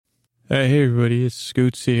All right, hey everybody, it's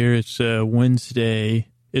Scoots here. It's Wednesday.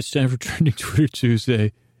 It's time for Trending Twitter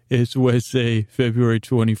Tuesday. It's Wednesday, February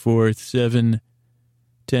 24th,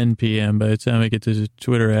 7:10 p.m. By the time I get the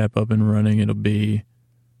Twitter app up and running, it'll be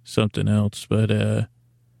something else. But, all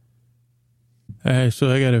right,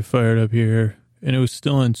 so I got it fired up here, and it was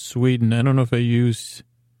still in Sweden. I don't know if I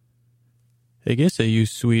guess I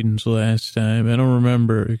used Sweden's last time. I don't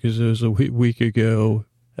remember because it was a week ago.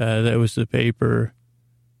 That was the paper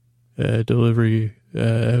delivery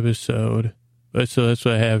episode. So that's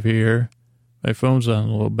what I have here. My phone's on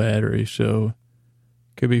a low battery, so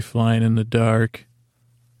could be flying in the dark.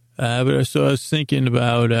 But so I was thinking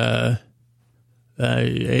about,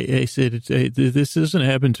 I said, this doesn't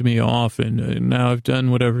happen to me often. Now I've done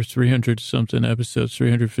whatever, 300-something episodes,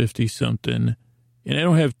 350-something. And I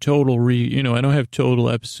don't have total I don't have total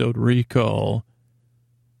episode recall,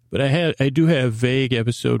 but I do have vague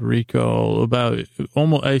episode recall about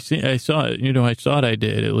almost, I saw it, I thought I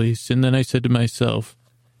did at least. And then I said to myself,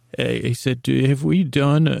 I said, have we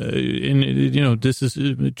done, this is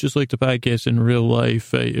just like the podcast in real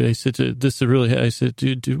life. I said,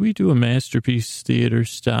 did we do a Masterpiece Theater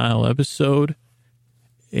style episode?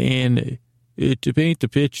 And to paint the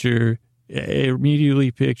picture, I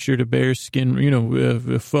immediately pictured a bearskin,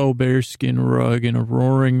 a faux bearskin rug in a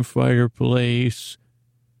roaring fireplace,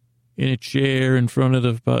 in a chair in front of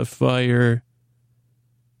the fire,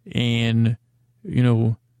 and,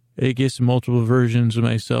 I guess multiple versions of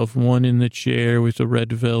myself, one in the chair with a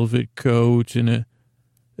red velvet coat and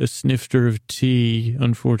a snifter of tea.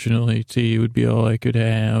 Unfortunately, tea would be all I could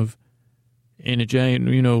have, and a giant,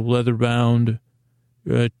 leather-bound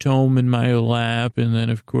tome in my lap, and then,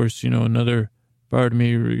 of course, another part of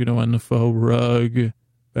me, on the faux rug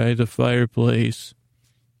by the fireplace.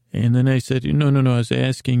 And then I said, no, I was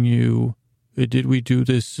asking you, did we do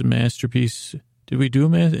this masterpiece? Did we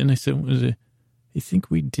do And I said, I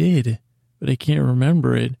think we did, but I can't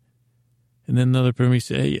remember it. And then another part of me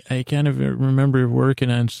said, I kind of remember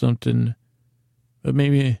working on something, but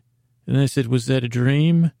maybe, and I said, was that a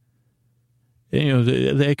dream?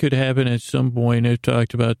 That could happen at some point. I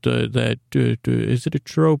talked about is it a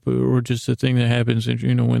trope or just a thing that happens,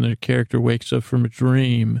 when the character wakes up from a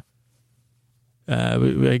dream?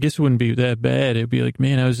 I guess it wouldn't be that bad. It'd be like,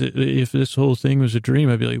 man, if this whole thing was a dream,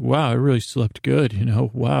 I'd be like, wow, I really slept good.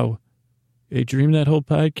 Wow. I dreamed that whole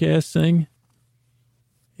podcast thing.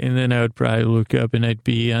 And then I would probably look up and I'd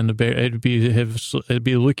be on the I'd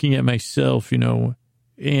be looking at myself, and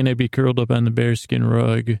I'd be curled up on the bearskin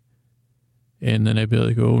rug. And then I'd be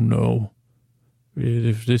like, oh no,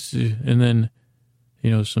 if this is, and then,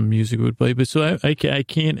 some music would play. But so I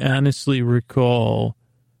can't honestly recall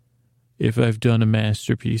if I've done a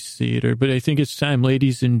Masterpiece Theater, but I think it's time,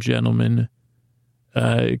 ladies and gentlemen,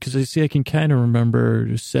 because I can kind of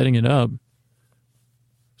remember setting it up.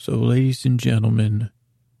 So ladies and gentlemen,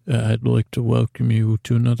 I'd like to welcome you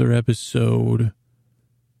to another episode.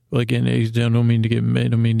 Well, again, I don't mean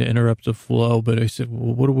to interrupt the flow, but I said,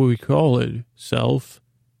 well, what do we call it? Self?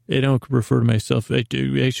 I don't refer to myself. I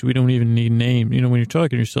do. Actually, we don't even need a name. When you're talking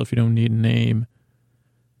to yourself, you don't need a name.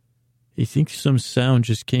 I think some sound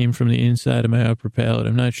just came from the inside of my upper palate.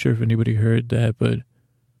 I'm not sure if anybody heard that, but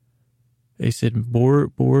I said,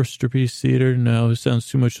 Masterpiece Theater? No, it sounds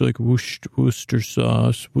too much like Worcester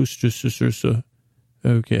sauce. Worcestershire.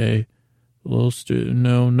 Okay.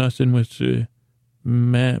 No, nothing with...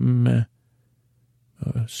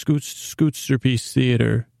 Scootsterpiece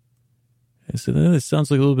Theater. I said, that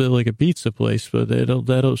sounds like a little bit like a pizza place, but that'll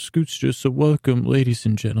Scootster. So welcome, ladies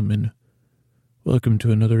and gentlemen. Welcome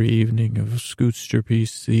to another evening of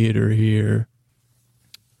Scootsterpiece Theater here.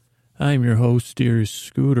 I'm your host, dear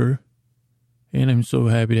Scooter, and I'm so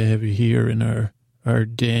happy to have you here in our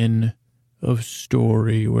den of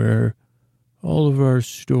story where all of our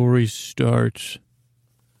stories start.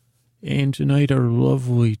 And tonight our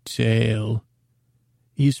lovely tale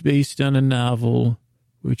is based on a novel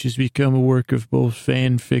which has become a work of both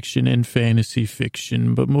fan fiction and fantasy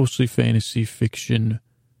fiction, but mostly fantasy fiction.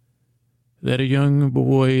 That a young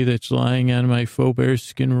boy that's lying on my faux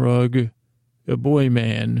bearskin rug, a boy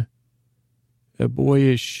man, a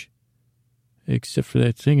boyish, except for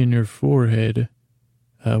that thing in your forehead,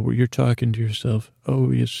 where you're talking to yourself. Oh,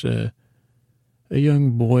 yes, a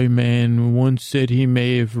young boy man once said he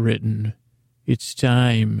may have written, it's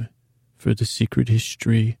time for the secret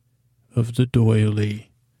history of the Doily.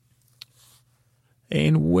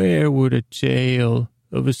 And where would a tale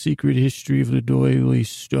of a secret history of the Doily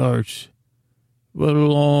start? But a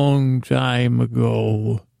long time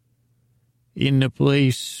ago, in the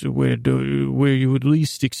place where you would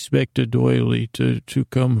least expect a doily to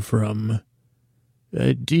come from.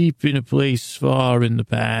 deep in a place far in the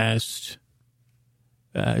past,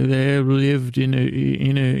 there lived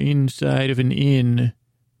inside of an inn,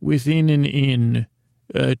 within an inn,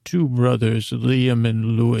 two brothers, Liam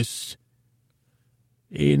and Lewis.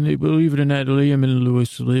 And believe it or not, Liam and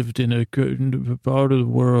Lewis lived in a part of the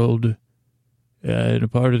world, in a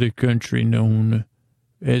part of the country known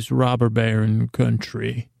as Robber Baron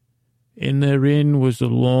country. And their inn was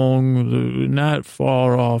not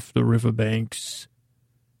far off the riverbanks,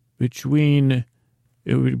 it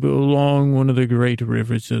would be along one of the great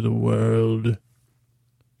rivers of the world.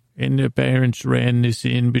 And their parents ran this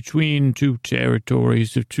inn between two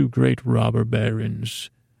territories of two great robber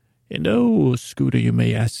barons. And Scooter, you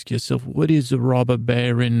may ask yourself, what is a robber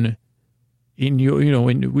baron in your,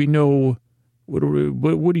 and we know,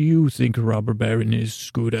 what do you think a robber baron is,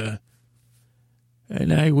 Scooter?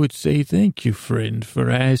 And I would say thank you, friend, for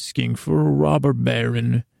asking. For a robber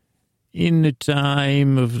baron, in the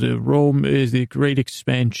time of the great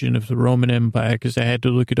expansion of the Roman Empire, because I had to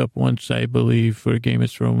look it up once, I believe, for a Game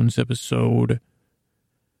of Thrones episode,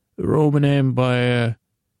 the Roman Empire,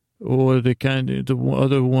 or the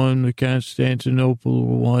other one, the Constantinople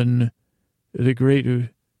one, the great,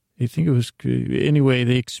 I think it was, anyway,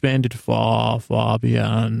 they expanded far, far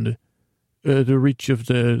beyond the reach of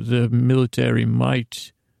the military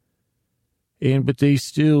might. But they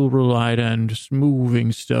still relied on just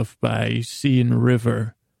moving stuff by sea and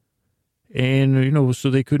river. And,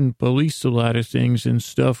 so they couldn't police a lot of things, and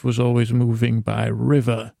stuff was always moving by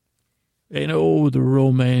river. And the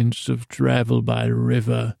romance of travel by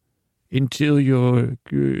river. Unless you're,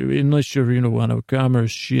 on a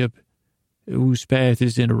commerce ship whose path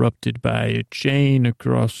is interrupted by a chain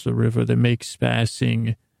across the river that makes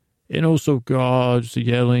passing, and also guards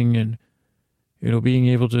yelling and, being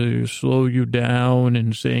able to slow you down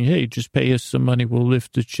and saying, hey, just pay us some money, we'll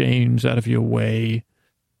lift the chains out of your way.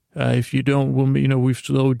 If you don't, we've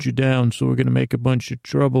slowed you down, so we're going to make a bunch of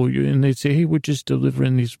trouble. And they'd say, hey, we're just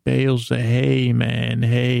delivering these bales of hay, man,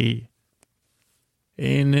 hay.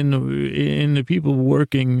 And then the people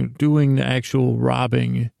doing the actual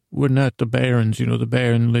robbing were not the barons. The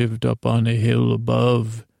baron lived up on a hill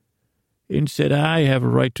above and said, I have a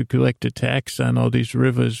right to collect a tax on all these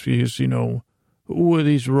rivers because, who are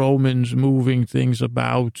these Romans moving things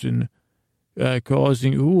about and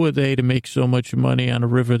who are they to make so much money on a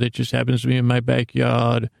river that just happens to be in my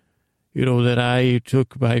backyard, that I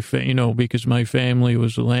took because my family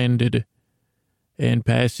was landed and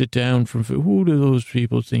pass it down from, who do those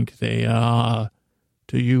people think they are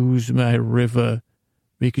to use my river?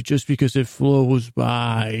 Just because it flows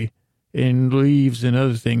by and leaves and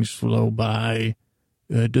other things flow by,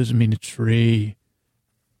 doesn't mean it's free.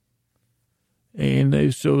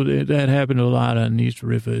 And so that happened a lot on these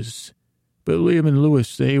rivers. But Liam and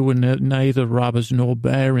Lewis, they were neither robbers nor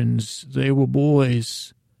barons. They were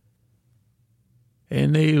boys.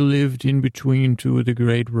 And they lived in between two of the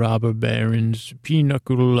great robber barons.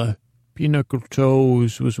 Pinochle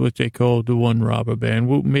Toes was what they called the one robber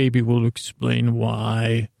baron. Maybe we'll explain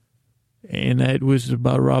why. And that was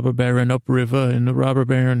about robber baron upriver and the robber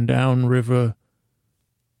baron downriver.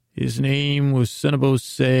 His name was Son of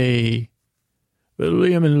Osei. But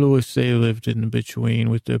Liam and Lewis, they lived in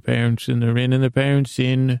between with their parents in their inn, and the parents'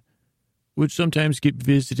 inn would sometimes get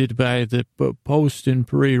visited by the post and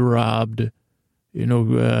pre-robbed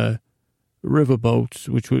riverboats,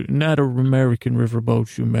 which were not American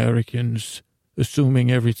riverboats, Americans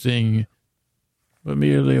assuming everything, but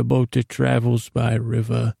merely a boat that travels by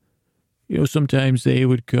river. Sometimes they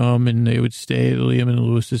would come and they would stay at Liam and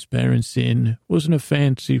Lewis's parents' inn. It wasn't a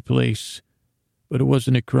fancy place, but it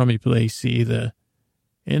wasn't a crummy place either.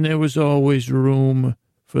 And there was always room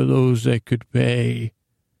for those that could pay.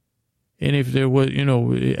 And if there was,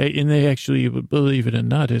 and they actually, believe it or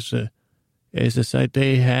not, as a site,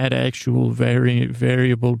 they had actual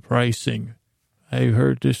variable pricing. I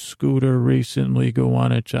heard this Scooter recently go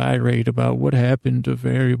on a tirade about what happened to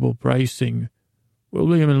variable pricing. Well,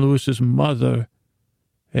 Liam and Lewis's mother,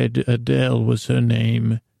 Adele was her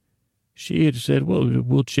name. She had said, well,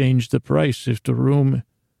 we'll change the price if the room,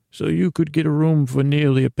 so you could get a room for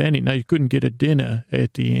nearly a penny. Now, you couldn't get a dinner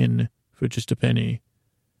at the inn for just a penny.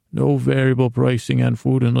 No variable pricing on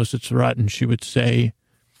food unless it's rotten, she would say.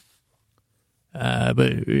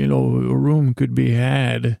 But, a room could be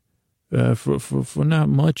had for not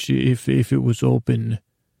much if it was open.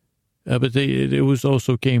 But it was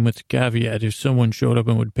also came with the caveat, if someone showed up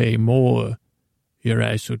and would pay more, your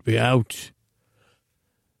ass would be out.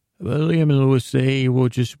 But Liam and Lewis, they were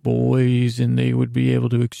just boys, and they would be able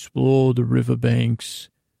to explore the riverbanks.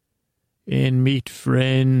 and meet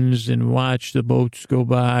friends and watch the boats go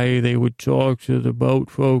by. They would talk to the boat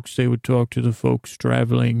folks. They would talk to the folks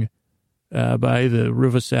traveling by the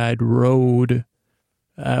Riverside Road,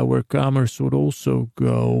 where commerce would also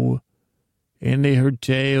go. And they heard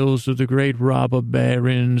tales of the great robber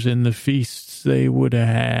barons and the feasts they would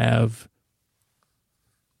have.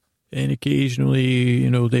 And occasionally,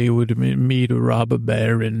 they would meet a robber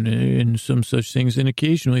baron and some such things. And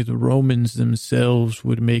occasionally the Romans themselves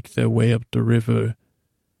would make their way up the river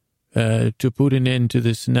to put an end to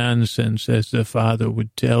this nonsense, as their father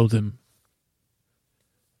would tell them.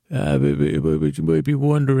 But you might be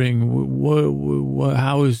wondering,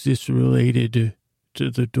 how is this related to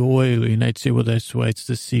the doily? And I'd say, well, that's why it's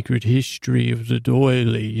the secret history of the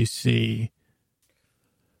doily, you see.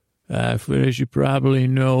 For as you probably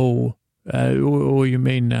know, or you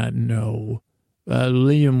may not know,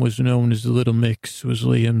 Liam was known as Little Mix, was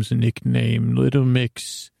Liam's nickname. Little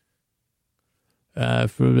Mix,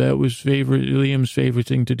 for that was Liam's favorite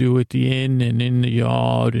thing to do at the inn and in the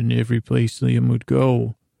yard and every place Liam would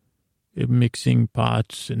go. Mixing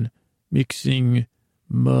pots and mixing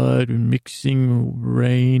mud and mixing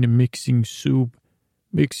rain and mixing soup,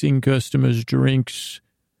 mixing customers' drinks,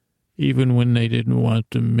 even when they didn't want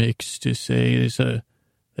them mixed, to say,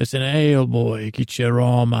 that's an ale, boy, get your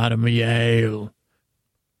arm out of me ale.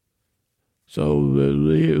 So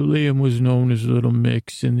Liam was known as Little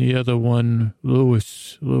Mix, and the other one,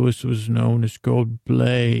 Lewis was known as Cold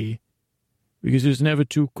Play, because it was never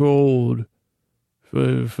too cold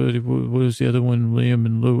for what was the other one, Liam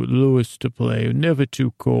and Lewis to play. Never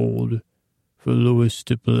too cold for Lewis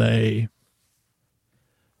to play.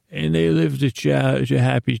 And they lived a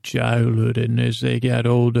happy childhood, and as they got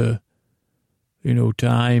older,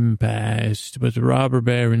 time passed, but the robber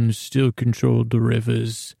barons still controlled the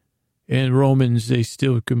rivers, and Romans, they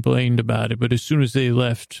still complained about it. But as soon as they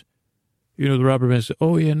left, the robber barons said,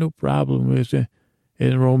 oh, yeah, no problem.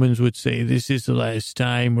 And the Romans would say, this is the last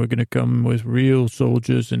time. We're going to come with real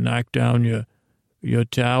soldiers and knock down your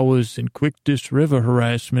towers and quit this river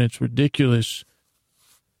harassment. It's ridiculous.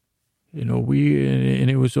 And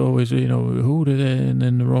it was always, who did that? And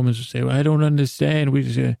then the Romans would say, well, I don't understand. We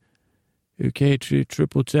just, okay,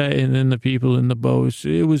 triple tap. And then the people in the boats,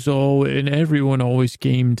 it was all, and everyone always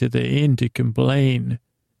came to the inn to complain.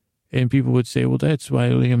 And people would say, well, that's why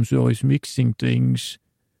Liam's always mixing things,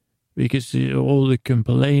 because all the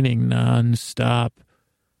complaining nonstop.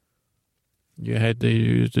 You had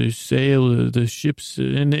the ships,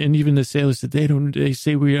 and even the sailors said, they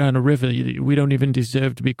say we're on a river. We don't even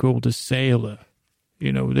deserve to be called a sailor.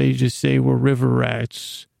 They just say we're river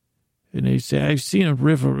rats. And they say, I've seen a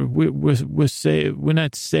river. We're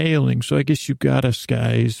not sailing, so I guess you got us,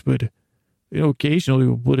 guys. But, occasionally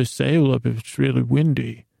we'll put a sail up if it's really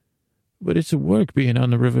windy. But it's a work being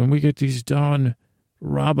on the river, and we get these darn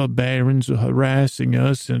robber barons harassing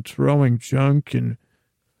us and throwing junk and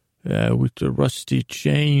with the rusty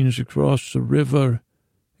chains across the river,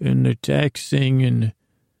 and they're taxing, and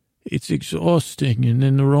it's exhausting. And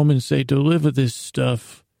then the Romans say, deliver this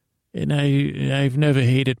stuff. And I've never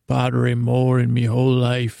hated pottery more in my whole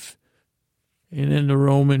life. And then the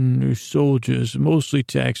Roman soldiers, mostly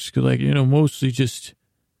tax collect, mostly just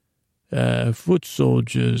foot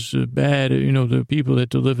soldiers, the people that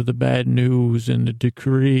deliver the bad news and the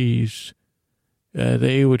decrees.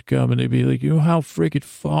 They would come and they'd be like, how friggin'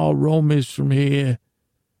 far Rome is from here,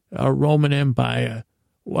 our Roman Empire.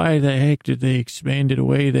 Why the heck did they expand it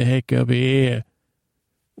away the heck up here?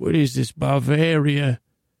 What is this, Bavaria?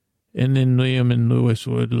 And then Liam and Lewis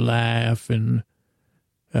would laugh and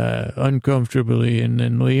uncomfortably, and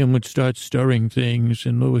then Liam would start stirring things,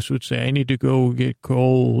 and Lewis would say, I need to go get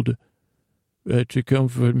cold to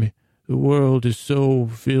comfort me. The world is so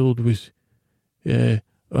filled with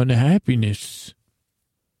unhappiness.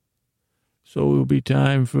 So it'll be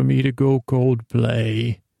time for me to go cold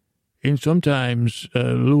play. And sometimes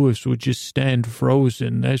Lewis would just stand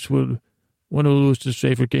frozen. That's what one of Lewis's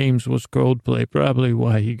favorite games was Coldplay, probably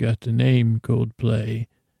why he got the name Coldplay.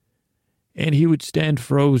 And he would stand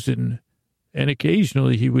frozen, and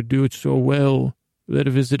occasionally he would do it so well that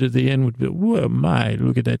a visitor at the end would be, whoa, my,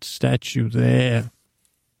 look at that statue there.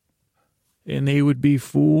 And they would be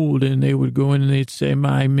fooled, and they would go in and they'd say,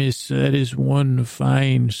 my miss, that is one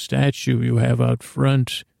fine statue you have out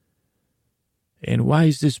front. And why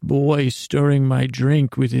is this boy stirring my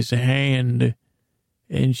drink with his hand?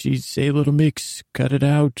 And she'd say, little Mix, cut it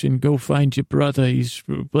out and go find your brother. He's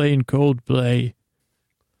playing Coldplay.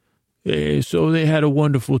 So they had a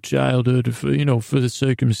wonderful childhood, for the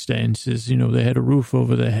circumstances. They had a roof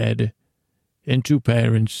over their head and two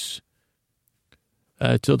parents.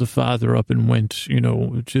 till the father up and went,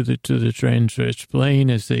 to the transverse plane,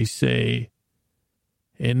 as they say.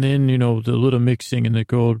 And then, the little mixing and the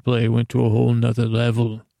Coldplay went to a whole nother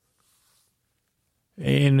level.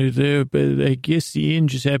 And I guess the inn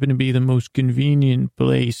just happened to be the most convenient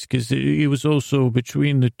place because it was also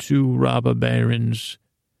between the two robber barons.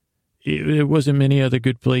 There wasn't many other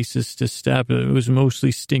good places to stop. It was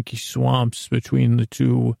mostly stinky swamps between the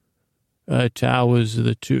two towers,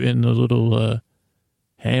 in the little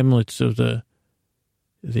hamlets of the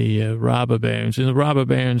robber barons. And the robber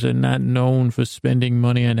barons are not known for spending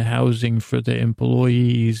money on housing for their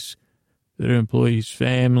employees'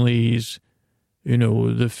 families, the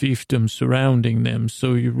fiefdom surrounding them.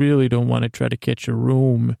 So you really don't want to try to catch a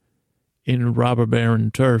room in robber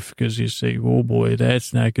baron turf because you say, oh boy,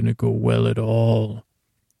 that's not going to go well at all.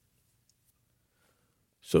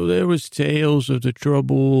 So there was tales of the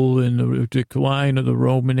trouble and the decline of the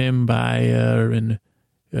Roman Empire and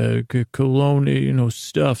colonial,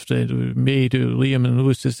 stuff that made Liam and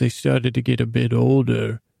Lewis as they started to get a bit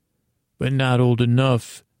older, but not old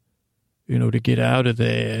enough, to get out of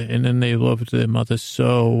there. And then they loved their mother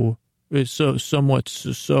so much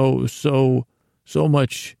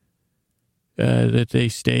that they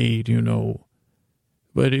stayed,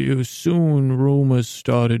 But it was soon rumors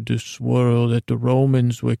started to swirl that the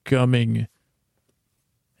Romans were coming,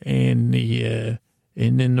 and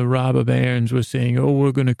then the robber barons were saying, oh,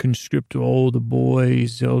 we're going to conscript all the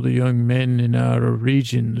boys, all the young men in our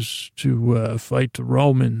regions to fight the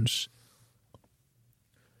Romans.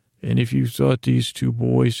 And if you thought these two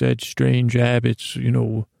boys had strange habits,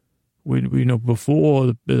 before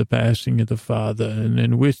the passing of the father, and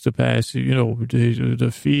then with the passing,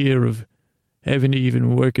 the fear of having to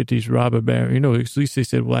even work at these robber barons, at least they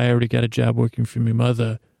said, well, I already got a job working for my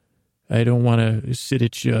mother. I don't want to sit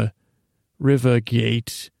at your river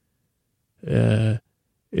gate. And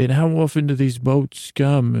how often do these boats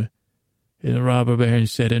come? And the robber baron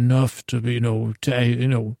said, enough to be,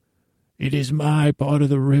 it is my part of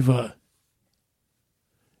the river.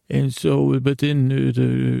 And so, but then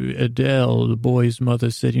Adele, the boy's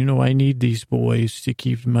mother, said, I need these boys to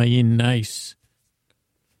keep my inn nice.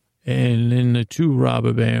 And then the two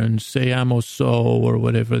robber barons, Seamoso or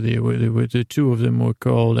whatever they were, the two of them were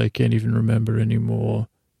called, I can't even remember anymore.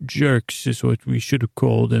 Jerks is what we should have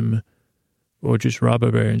called them. Or just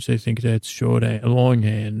robber barons, I think that's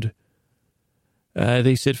longhand.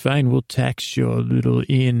 They said, fine, we'll tax your little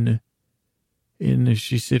inn. And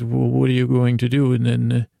she said, well, what are you going to do? And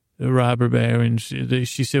then the robber barons,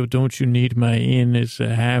 she said, well, don't you need my inn? It's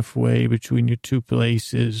halfway between your two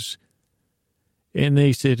places. And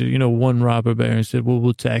they said, one robber baron said, well,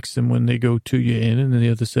 we'll tax them when they go to your inn. And then the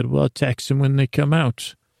other said, well, I'll tax them when they come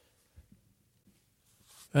out.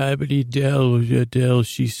 But Adele,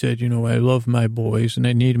 she said, I love my boys and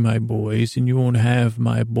I need my boys, and you won't have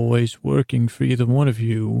my boys working for either one of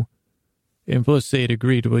you. And plus they had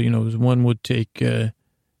agreed, well, one would take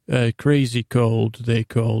Crazy Cold, they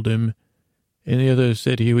called him, and the other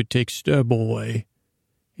said he would take Stir Boy.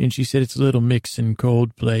 And she said, it's a little mix and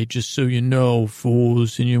Coldplay, just so you know,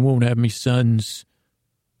 fools, and you won't have me sons.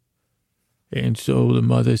 And so the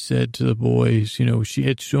mother said to the boys, she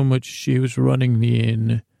had so much, she was running the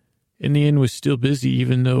inn, and the inn was still busy,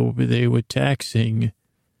 even though they were taxing.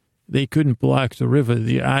 They couldn't block the river.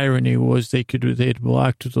 The irony was they had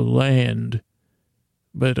blocked the land,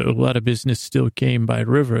 but a lot of business still came by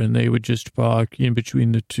river, and they would just park in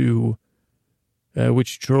between the two,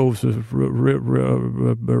 which drove the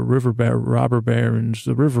river robber barons.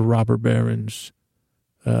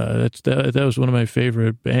 That was one of my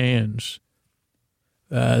favorite bands.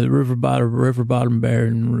 The River Bottom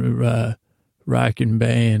Baron Rockin'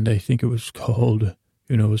 Band, I think it was called, a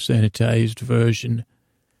sanitized version.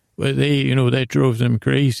 But they, that drove them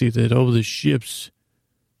crazy that all the ships,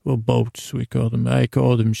 well, boats, we call them. I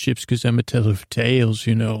call them ships because I'm a teller of tales,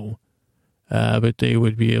 but they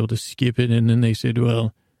would be able to skip it. And then they said,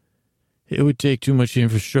 well, it would take too much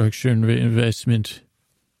infrastructure and investment.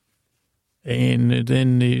 And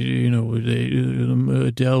then,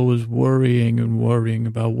 Adele was worrying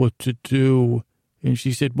about what to do. And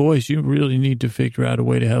she said, boys, you really need to figure out a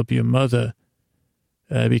way to help your mother.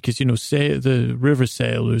 Because, the river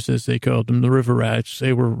sailors, as they called them, the river rats,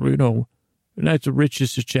 they were, not the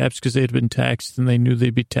richest of chaps because they had been taxed and they knew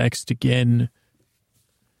they'd be taxed again.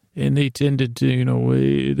 And they tended to,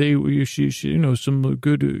 some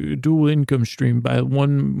good dual income stream by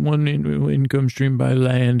one income stream by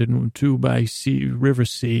land and two by river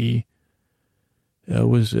sea. I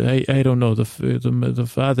don't know, the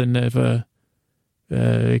father never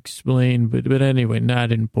explained, but anyway,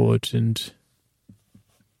 not important.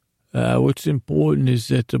 What's important is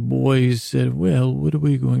that the boys said, well, what are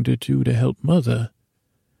we going to do to help Mother?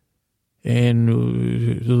 And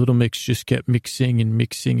the little mix just kept mixing and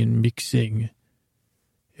mixing and mixing.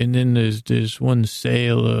 And then there's one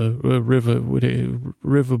sailor, a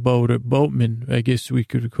riverboat or boatman, I guess we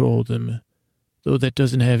could call them. Though that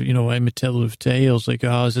doesn't have, I'm a teller of tales like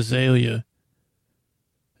ours, Azalea.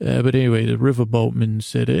 But anyway, the riverboatman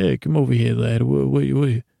said, hey, come over here, lad.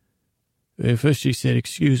 What? First he said,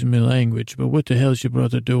 excuse my language, but what the hell's your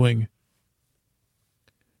brother doing?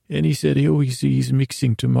 And he said, he's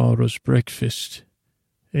mixing tomorrow's breakfast.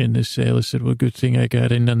 And the sailor said, well, good thing I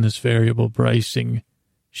got in on this variable pricing.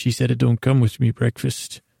 She said, it don't come with me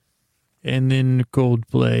breakfast. And then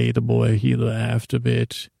Coldplay, the boy, he laughed a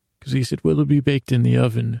bit. Because he said, well, it'll be baked in the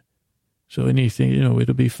oven. So anything,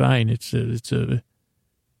 it'll be fine. It's a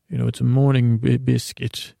morning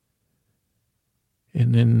biscuit.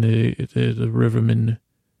 And then the riverman,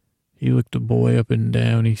 he looked the boy up and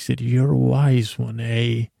down. He said, you're a wise one,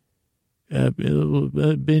 eh?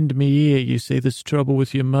 Bend me ear, you say there's trouble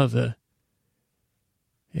with your mother.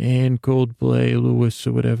 And Coldplay, Lewis,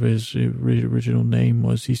 or whatever his original name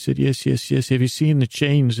was, he said, yes. Have you seen the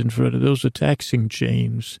chains in front of those? Are taxing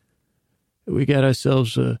chains. We got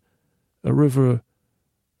ourselves a river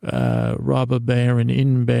robber baron,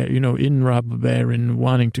 in robber baron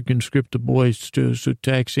wanting to conscript the boys to, so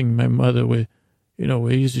taxing my mother with,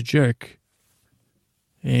 he's a jerk.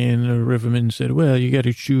 And the riverman said, well, you got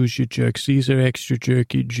to choose your jerks. These are extra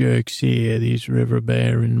jerky jerks here, these robber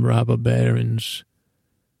barons,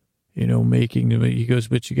 making them. He goes,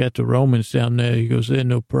 but you got the Romans down there. He goes, they're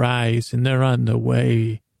no prize, and they're on the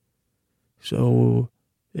way. So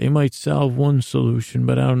they might solve one solution,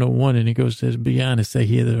 but I don't know one. And he goes, to be honest, I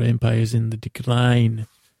hear their empire's in the decline.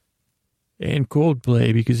 And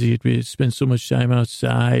Coldplay, because he had spent so much time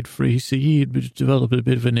outside, free, so he had developed a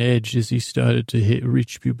bit of an edge as he started to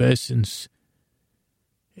reach pubescence.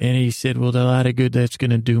 And he said, well, a lot of good that's going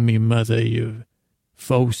to do me, mother, you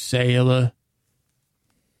faux sailor.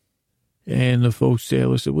 And the faux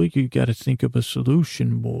sailor said, well, you got to think of a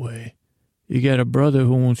solution, boy. You got a brother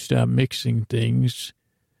who won't stop mixing things.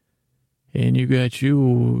 And you got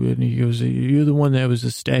you, and he goes, you're the one that was a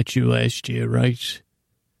statue last year, right?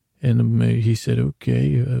 And he said,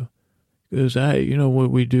 okay, because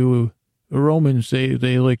what we do, the Romans, they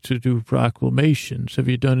like to do proclamations. Have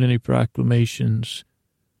you done any proclamations?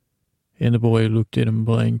 And the boy looked at him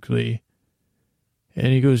blankly.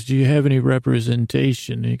 And he goes, do you have any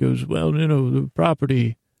representation? And he goes, well, the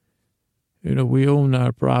property, we own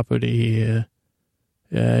our property here.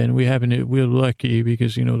 And we're lucky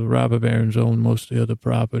because, the robber barons own most of the other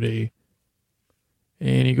property.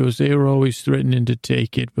 And he goes, they were always threatening to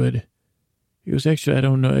take it, but he goes, actually, I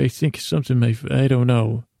don't know. I think something I don't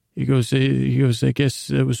know. He goes, I guess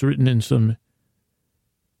it was written in some.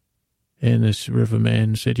 And this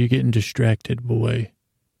riverman said, you're getting distracted, boy.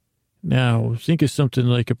 Now, think of something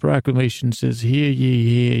like a proclamation says, hear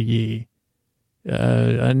ye.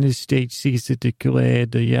 On this date, Caesar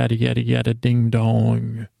declared the yada, yada, yada, ding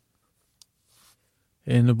dong.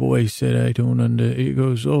 And the boy said, he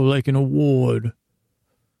goes, oh, like an award.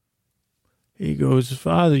 He goes,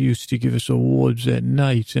 father used to give us awards at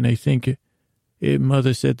night, and I think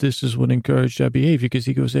mother said this is what encouraged our behavior, because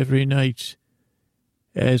he goes, every night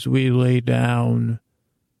as we lay down,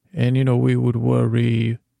 and, we would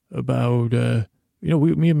worry about,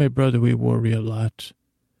 me and my brother, we worry a lot.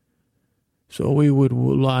 So we would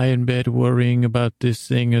lie in bed worrying about this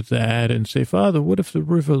thing or that and say, Father, what if the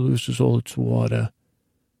river loses all its water?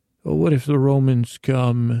 Or what if the Romans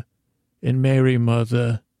come and marry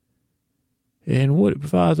Mother? And what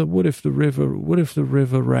if the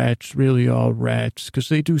river rats really are rats? Because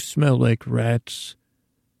they do smell like rats.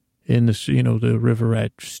 And the river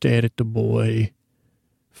rat stared at the boy.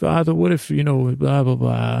 Father, what if, blah, blah,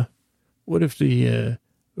 blah. What if the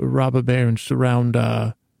robber barons surround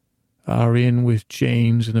our inn with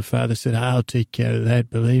chains? And the father said, I'll take care of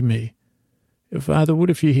that, believe me. Father,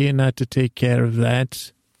 what if you're here not to take care of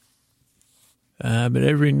that? But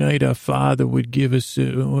every night our father would give us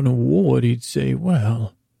an award. He'd say,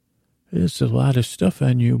 well, there's a lot of stuff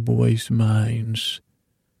on you boys' minds.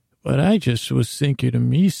 But I just was thinking to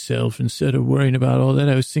myself, instead of worrying about all that,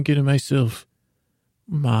 I was thinking to myself,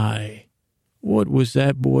 what was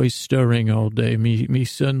that boy stirring all day? Me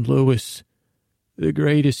son Louis, the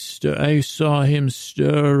greatest. I saw him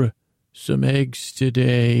stir some eggs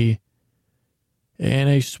today. And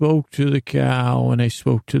I spoke to the cow, and I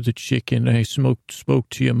spoke to the chicken, and I spoke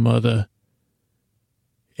to your mother.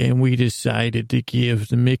 And we decided to give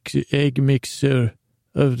the egg mixer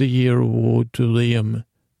of the year award to Liam,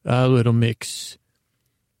 our little mix.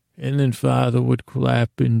 And then father would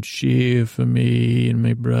clap and cheer for me and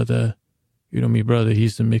my brother. You know, my brother,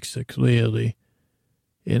 he's the mixer, clearly.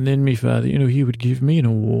 And then my father, you know, he would give me an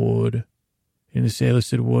award. And the sailor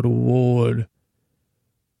said, what award?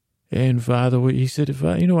 And father, he said, if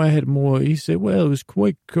I, you know, I had more. He said, well, it was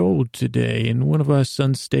quite cold today. And one of our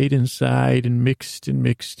sons stayed inside and mixed and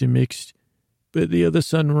mixed and mixed. But the other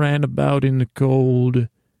son ran about in the cold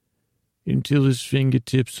until his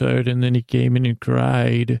fingertips hurt. And then he came in and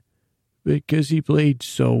cried because he played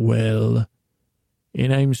so well.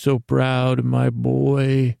 And I'm so proud of my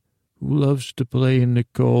boy who loves to play in the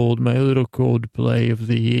cold, my little cold play of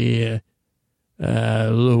the year,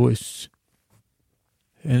 Louis.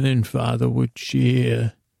 And then father would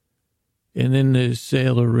cheer. And then the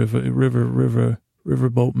sailor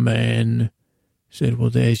riverboat man said,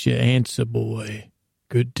 well, there's your answer, boy.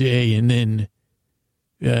 Good day. And then,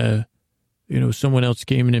 you know, someone else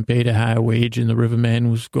came in and paid a high wage and the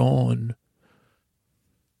riverman was gone.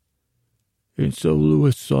 And so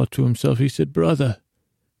Louis thought to himself, he said, brother,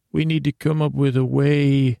 we need to come up with a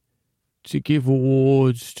way to give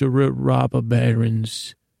awards to robber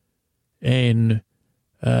barons and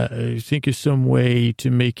think of some way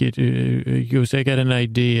to make it. He goes, I got an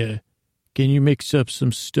idea. Can you mix up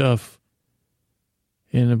some stuff?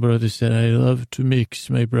 And the brother said, I love to mix,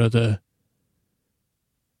 my brother.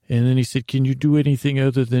 And then he said, can you do anything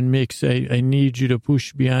other than mix? I need you to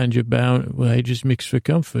push beyond your bound. Well, I just mix for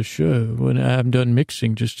comfort, sure. When I'm done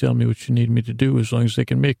mixing, just tell me what you need me to do. As long as I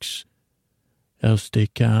can mix, I'll stay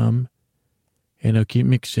calm and I'll keep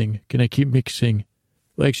mixing. Can I keep mixing?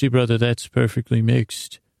 Well, actually, brother, that's perfectly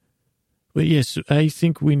mixed. But yes, I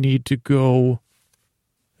think we need to go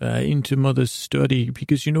into Mother's study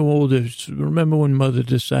because, you know, remember when Mother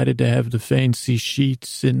decided to have the fancy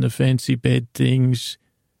sheets and the fancy bed things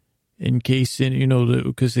in case, you know,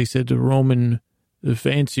 because they said the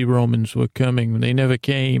fancy Romans were coming. They never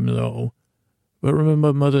came, though. But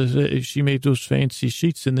remember, Mother, she made those fancy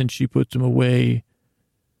sheets and then she put them away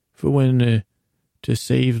for when... to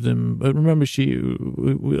save them. But remember,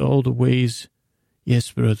 all the ways,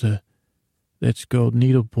 yes, brother, that's called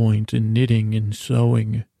needlepoint and knitting and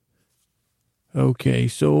sewing. Okay,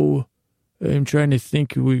 so I'm trying to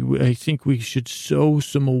think, I think we should sew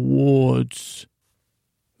some awards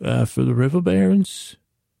for the river barons.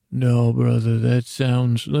 No, brother, that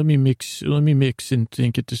sounds, let me mix and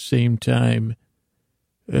think at the same time.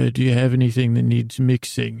 Do you have anything that needs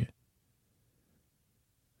mixing?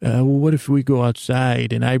 Well, what if we go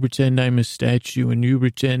outside and I pretend I'm a statue and you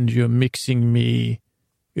pretend you're mixing me?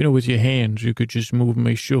 You know, with your hands, you could just move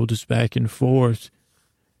my shoulders back and forth.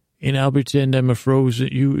 And I'll pretend I'm a frozen,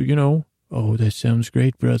 you know? Oh, that sounds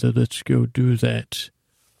great, brother. Let's go do that.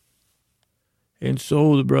 And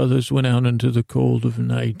so the brothers went out into the cold of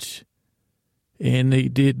night. And they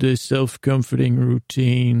did the self-comforting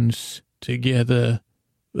routines together.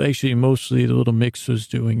 Actually, mostly the little mix was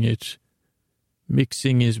doing it.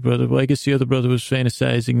 Mixing his brother. Well, I guess the other brother was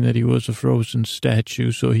fantasizing that he was a frozen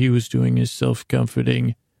statue, so he was doing his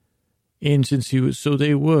self-comforting. And since so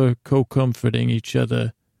they were co-comforting each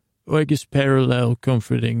other. Or I guess parallel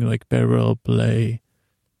comforting, like parallel play.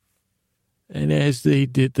 And as they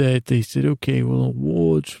did that, they said, okay, well,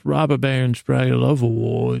 awards, robber barons probably love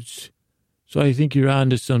awards. So I think you're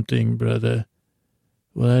onto something, brother.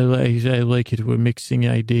 Well, I like it. We're mixing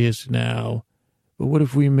ideas now. But what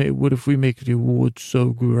if we make the award so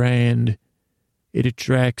grand it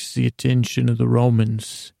attracts the attention of the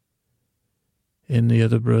Romans? And the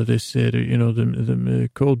other brother said, you know, the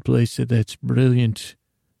Coldplay said, that's brilliant.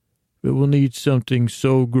 But we'll need something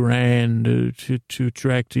so grand to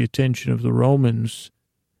attract the attention of the Romans.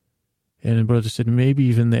 And the brother said, maybe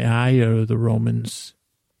even the ire of the Romans.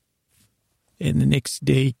 And the next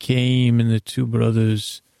day came and the two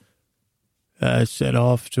brothers set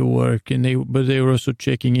off to work, but they were also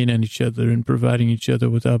checking in on each other and providing each other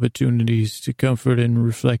with opportunities to comfort and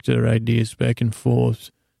reflect their ideas back and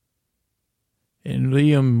forth. And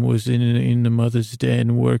Liam was in the mother's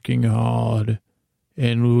den working hard,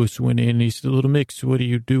 and Louis went in. He said, "Little Mix, what are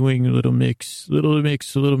you doing, Little Mix? Little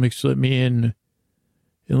Mix, let me in."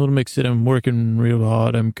 And Little Mix said, "I'm working real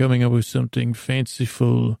hard. I'm coming up with something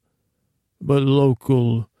fanciful, but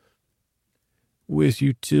local, with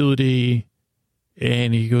utility."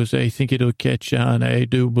 And he goes, "I think it'll catch on. I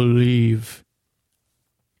do believe."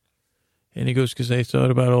 And he goes, "Because I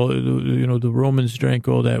thought about all, the Romans drank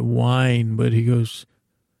all that wine." But he goes,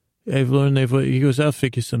 he goes, "I'll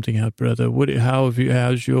figure something out, brother.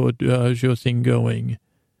 How's your thing going?"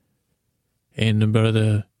 And the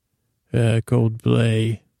brother,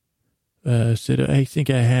 Coldplay, said, "I think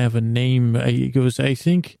I have a name." He goes, I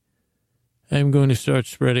think I'm going to start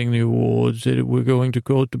spreading the awards. We're going to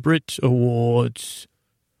call it the Brit Awards.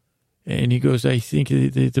 And he goes, I think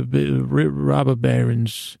the robber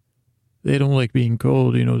barons, they don't like being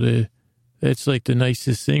called, that's like the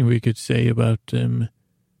nicest thing we could say about them.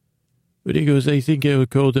 But he goes, I think I would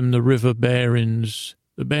call them the river barons,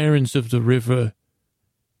 the barons of the river,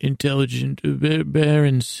 intelligent,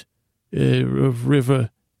 barons of river,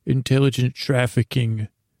 intelligent trafficking.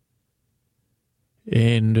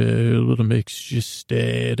 And Little Mix just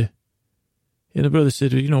stared. And the brother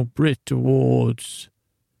said, Brit Awards.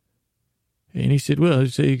 And he said, well,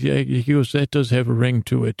 he goes, that does have a ring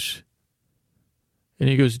to it. And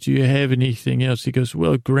he goes, do you have anything else? He goes,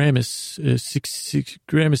 well, Gramus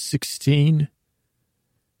 16.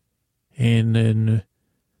 And then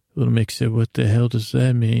Little Mick said, what the hell does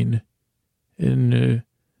that mean? And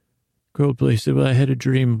Coldplay said, well, I had a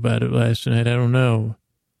dream about it last night. I don't know.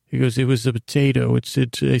 He goes, it was a potato. I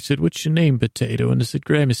said, what's your name, potato? And I said,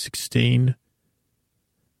 Gramus 16.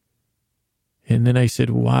 And then I said,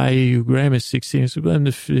 why are you Gramus 16? I said, well, I'm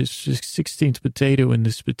the 16th potato in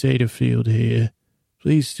this potato field here.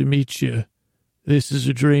 Pleased to meet you. This is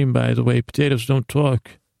a dream, by the way. Potatoes don't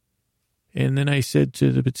talk. And then I said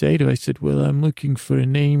to the potato, I said, well, I'm looking for a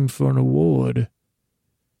name for an award.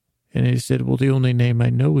 And he said, well, the only name I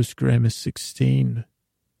know is Gramus 16.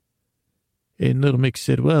 And Little Mick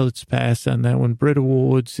said, well, let's pass on that one. Brit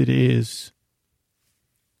Awards it is.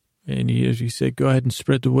 And he said, go ahead and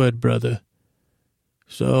spread the word, brother.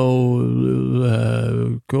 So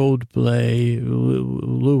Coldplay,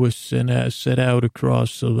 Lewis and I set out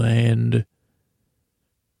across the land.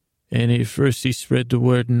 And first he spread the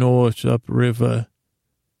word north upriver.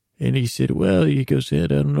 And he said, well, he goes, I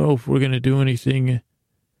don't know if we're going to do anything,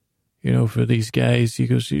 for these guys. He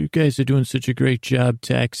goes, you guys are doing such a great job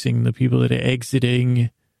taxing the people that are exiting.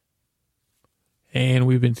 And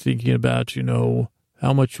we've been thinking about,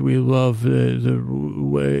 how much we love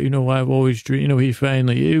I've always dreamed,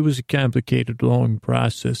 it was a complicated, long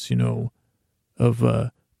process,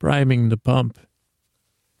 of priming the pump.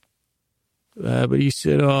 But he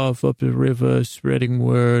set off up the river, spreading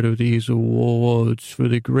word of these awards for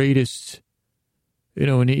the greatest,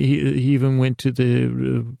 and he even went to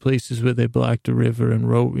the places where they blocked the river and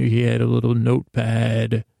wrote, he had a little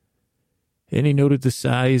notepad. And he noted the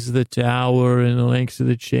size of the tower and the length of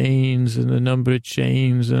the chains and the number of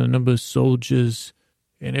chains and the number of soldiers.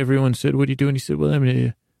 And everyone said, what are you doing? He said, well,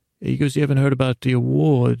 he goes, you haven't heard about the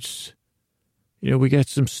awards. We got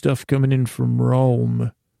some stuff coming in from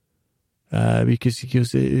Rome. Because he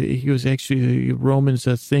goes, actually, the Romans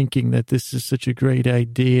are thinking that this is such a great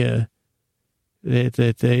idea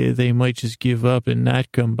that they might just give up and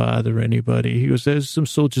not come bother anybody. He goes, there's some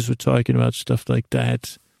soldiers were talking about stuff like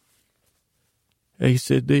that. He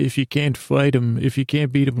said, if you can't fight them, if you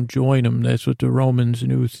can't beat them, join them. That's what the Romans'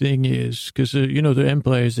 new thing is. Because, the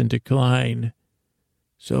empire's in decline.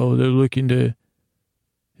 So they're looking to,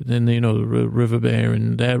 then, the river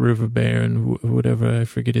baron, whatever, I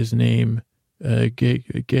forget his name,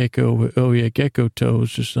 Gecko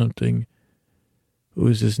Toes or something. Who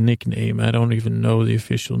was his nickname? I don't even know the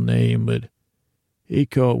official name, but he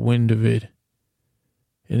caught wind of it.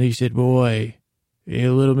 And he said, boy, hey,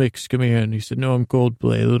 Little Mix, come here. And he said, no, I'm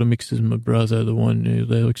Coldplay. Little Mix is my brother, the one that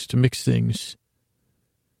likes to mix things.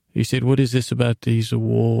 He said, what is this about these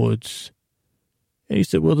awards? And he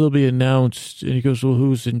said, well, they'll be announced. And he goes, well,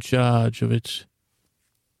 who's in charge of it?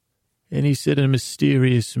 And he said, a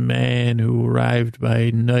mysterious man who arrived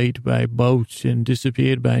by night by boat and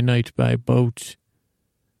disappeared by night by boat.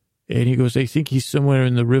 And he goes, I think he's somewhere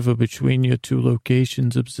in the river between your two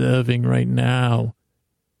locations observing right now.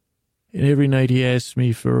 And every night he asked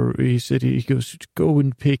me he goes, go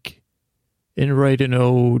and pick and write an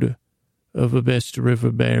ode of a best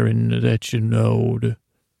river baron that you knowed.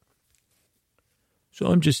 So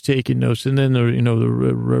I'm just taking notes. And then the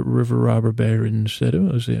river robber baron said,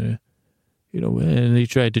 and he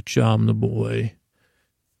tried to charm the boy.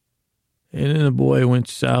 And then the boy went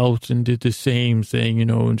south and did the same thing,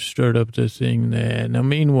 and stirred up the thing there. Now,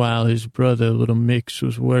 meanwhile, his brother, Little Mix,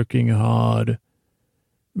 was working hard.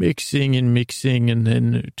 Mixing and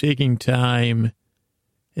then taking time.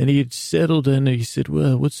 And he had settled in, and he said,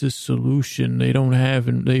 well, what's the solution? They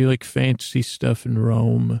like fancy stuff in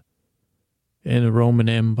Rome and the Roman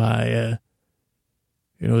Empire.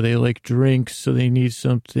 They like drinks, so they need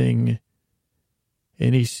something.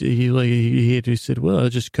 And he said, well, I'll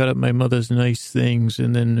just cut up my mother's nice things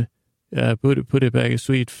and then put it back.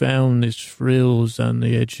 So he'd found this frills on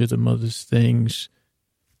the edge of the mother's things.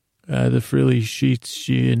 The frilly sheets,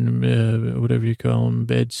 whatever you call them,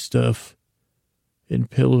 bed stuff. and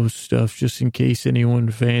pillow stuff just in case anyone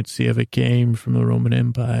fancy ever came from the Roman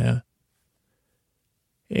Empire.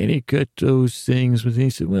 And he cut those things, but he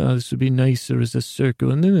said, well, this would be nicer as a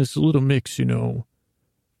circle. And then there's a little mix, you know.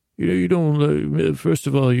 You don't, first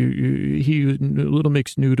of all, he little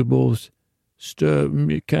mix new to both,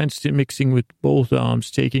 constant mixing with both arms,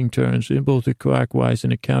 taking turns in both a clockwise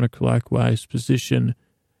and a counterclockwise position,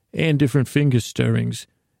 and different finger stirrings.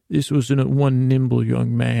 This was one nimble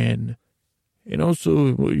young man. And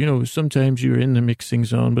also, you know, sometimes you're in the mixing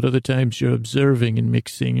zone, but other times you're observing and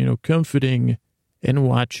mixing, you know, comforting and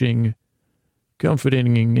watching,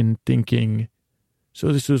 comforting and thinking.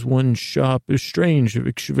 So this was one sharp, strange,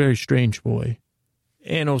 very strange boy.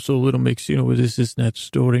 And also a little mix, you know, this is not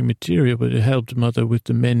storing material, but it helped mother with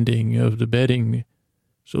the mending of the bedding.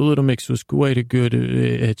 So Little Mix was quite a good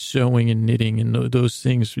at sewing and knitting and those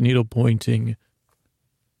things, needle pointing.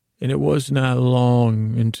 And it was not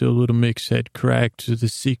long until Little Mix had cracked the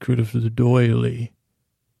secret of the doily.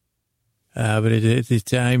 But at the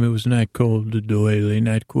time, it was not called the doily,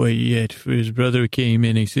 not quite yet. For his brother came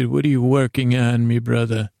in, he said, what are you working on, me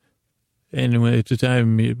brother? And at the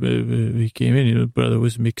time he came in, his brother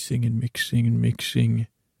was mixing and mixing and mixing.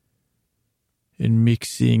 And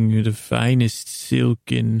mixing the finest silk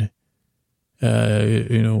and,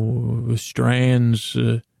 you know, strands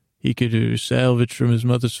he could salvage from his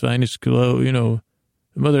mother's finest clothes. You know,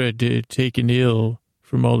 the mother had taken ill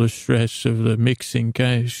from all the stress of the mixing.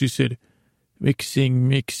 She said,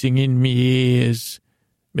 mixing in me ears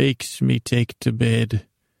makes me take to bed.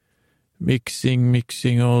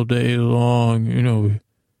 Mixing all day long. You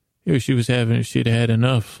know, she'd had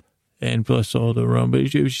enough. And plus all the rum. But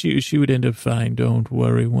she would end up fine, don't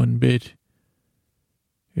worry one bit.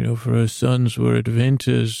 You know, for her sons were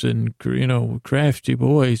inventors and, you know, crafty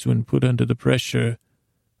boys when put under the pressure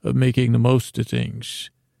of making the most of things.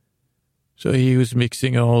 So he was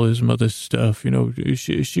mixing all his mother's stuff. You know,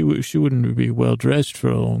 she wouldn't be well dressed for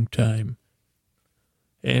a long time.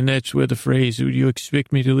 And that's where the phrase, would you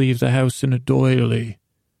expect me to leave the house in a doily?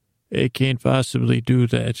 I can't possibly do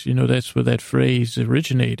that. You know, that's where that phrase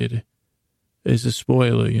originated. As a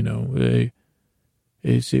spoiler, you know.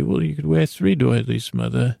 They say, well, you could wear 3 doilies,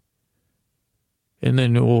 mother. And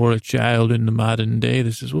then, or a child in the modern day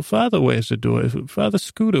that says, well, father wears a doily. Father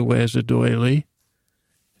Scooter wears a doily.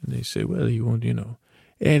 And they say, well, you won't, you know.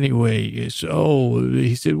 Anyway, so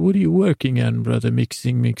he said, what are you working on, brother?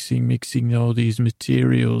 Mixing all these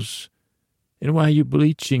materials. And why are you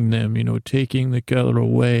bleaching them, you know, taking the color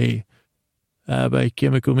away by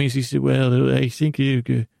chemical means? He said, well, I think you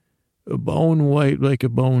could, a bone white like a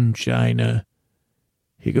bone china.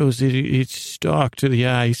 He goes, it's stark to the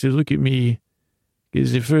eye. He said, look at me.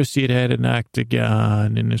 Because at first he had an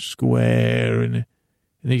octagon and a square. And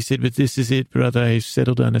he said, but this is it, brother. I've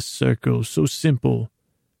settled on a circle. So simple.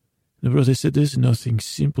 The brother said, there's nothing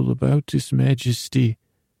simple about this, Majesty.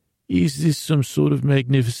 Is this some sort of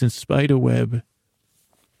magnificent spider web?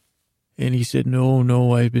 And he said,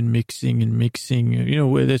 no, I've been mixing and mixing. You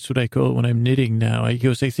know, that's what I call it when I'm knitting now. He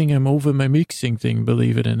goes, I think I'm over my mixing thing,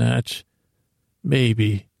 believe it or not.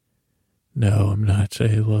 Maybe. No, I'm not.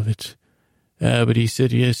 I love it. But he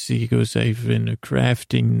said, yes. He goes, I've been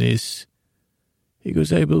crafting this. He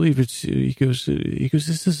goes, I believe it's, he goes,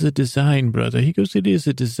 this is a design, brother. He goes, it is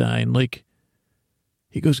a design. Like,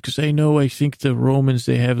 he goes, because I think the Romans,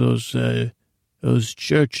 they have those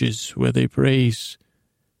churches where they praise.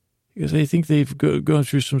 Because I think they've gone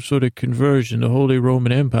through some sort of conversion, the Holy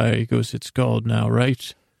Roman Empire, he goes, it's called now,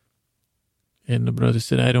 right? And the brother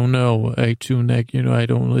said, I don't know. I tune that, you know, I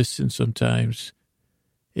don't listen sometimes.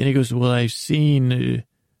 And he goes, well, I've seen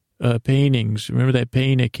paintings. Remember that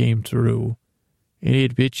painter came through? And he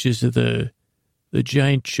had pictures of the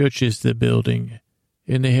giant churches they're building.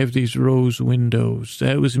 And they have these rose windows.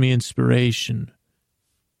 That was my inspiration.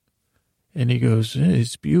 And he goes,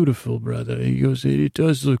 it's beautiful, brother. He goes, it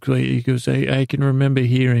does look like, he goes, I can remember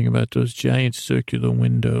hearing about those giant circular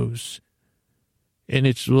windows. And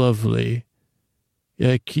it's lovely.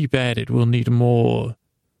 Yeah, keep at it. We'll need more.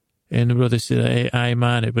 And the brother said, I'm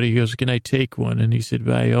on it. But he goes, can I take one? And he said,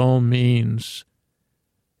 by all means.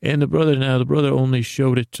 And the brother only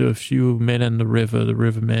showed it to a few men on the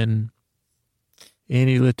rivermen. And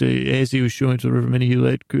he as he was showing it to the rivermen, he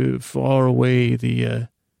let far away the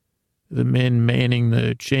men manning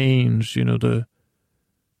the chains, you know, the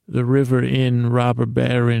river inn robber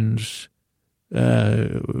barons,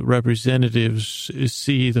 representatives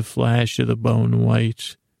see the flash of the bone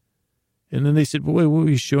white. And then they said, boy, what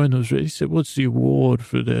were you showing those? He said, what's the award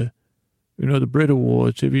for the Brit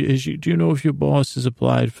Awards? Do you know if your boss has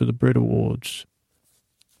applied for the Brit Awards?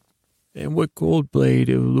 And what Goldblade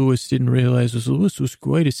Lewis didn't realize was Lewis was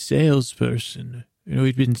quite a salesperson. You know,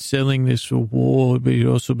 he'd been selling this for war, but he'd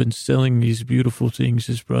also been selling these beautiful things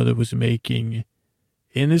his brother was making.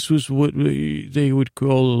 And this was what they would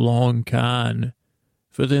call a long con.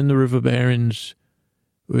 For then the River Barons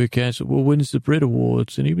would cancel, well, when's the Brit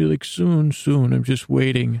Awards? And he'd be like, soon, I'm just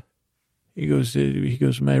waiting. He goes,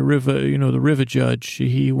 my river, you know, the river judge,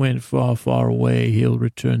 he went far away. He'll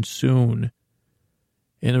return soon.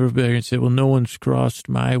 And the River Baron said, well, no one's crossed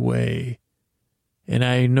my way. And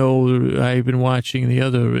I know I've been watching the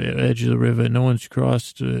other edge of the river. No one's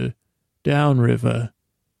crossed downriver.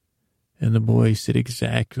 And the boy said,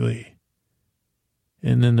 exactly.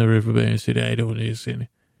 And then the River Baron said, I don't listen.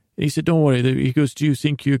 And he said, don't worry. He goes, do you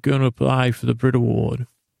think you're going to apply for the Brit Award?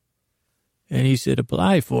 And he said,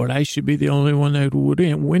 apply for it? I should be the only one that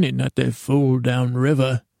wouldn't win it, not that fool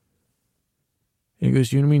downriver. And he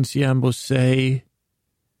goes, you mean Siambo say?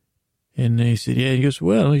 And they said, yeah. He goes,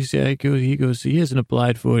 well, he goes, he hasn't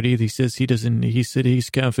applied for it either. He says he doesn't, he said he's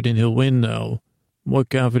confident he'll win, though. More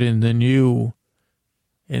confident than you.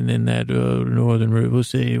 And then that Northern River will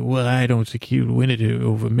say, well, I don't think he would win it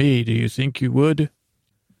over me. Do you think you would?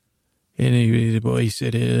 And the boy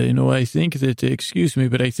said, I think that, excuse me,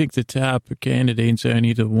 but I think the top candidates are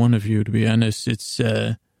neither one of you, to be honest. It's,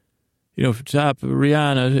 for top,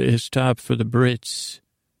 Rihanna is top for the Brits.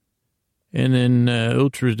 And then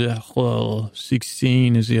Ultra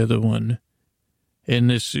 16 is the other one. And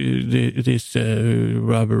this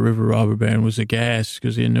Robber Baron was aghast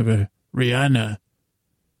because he never, Rihanna.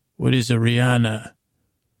 What is a Rihanna?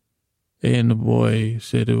 And the boy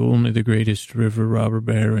said, only the greatest river robber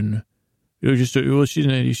baron. She's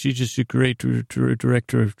just a great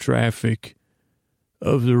director of traffic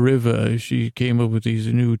of the river. She came up with these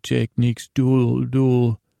new techniques, dual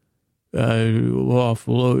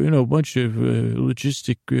lawful, a bunch of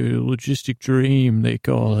logistic dream, they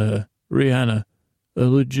call her, Rihanna, a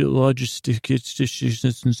logistic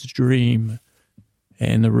dream.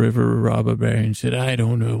 And the river robber baron said, I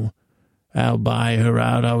don't know. I'll buy her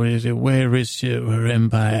out. Where is her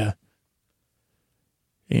empire?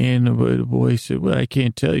 And the boy said, well, I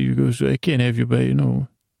can't tell you. He goes, I can't have you, but,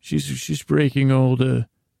 she's breaking all the,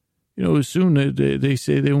 soon they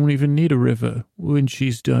say they won't even need a river when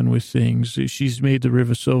she's done with things. She's made the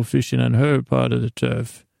river so efficient on her part of the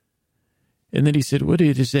turf. And then he said, what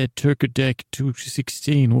is that Turkadek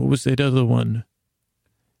 216? What was that other one?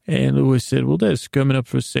 And Lewis said, well, that's coming up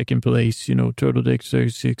for second place. Turtle Deck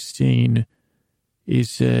 16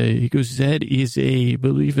 is, he goes, that is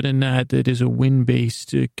believe it or not, that is a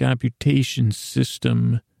wind-based computation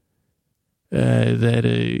system that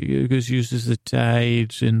uses the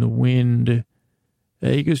tides and the wind.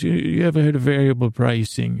 He goes, you ever heard of variable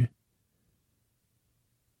pricing?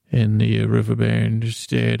 And the river baron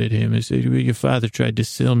stared at him and said, well, your father tried to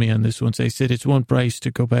sell me on this once. I said, it's one price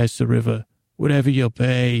to go past the river. Whatever you'll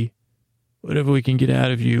pay, whatever we can get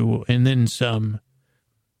out of you, and then some.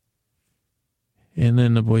 And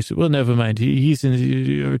then the boy said, well, never mind. He's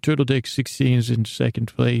in Turtle Deck 16 is in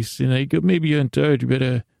second place. And I go, maybe you're in third. You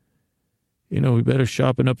better, we better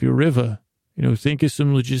sharpen up your river. Think of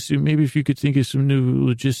some maybe if you could think of some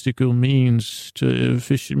new logistical means to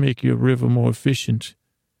make your river more efficient.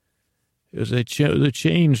 Because the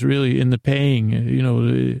change really in the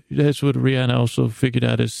paying, that's what Rihanna also figured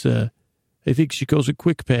out is, I think she calls it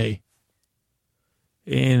quick pay.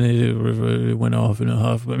 And it went off in a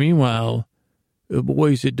huff. But meanwhile, the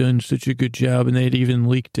boys had done such a good job, and they'd even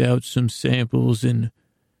leaked out some samples, and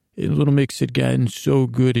Little Mix had gotten so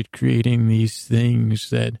good at creating these things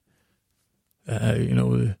that,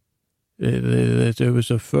 that there was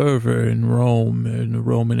a fervor in Rome, in the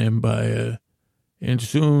Roman Empire. And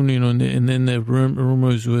soon, and then the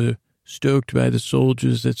rumors were stoked by the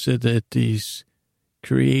soldiers that said that these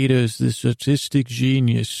creators, this artistic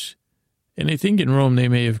genius, and I think in Rome they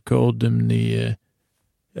may have called them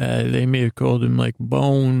like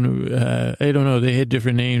bone, I don't know, they had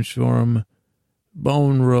different names for them,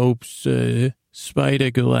 bone ropes,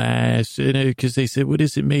 spider glass, because they said, what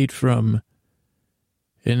is it made from?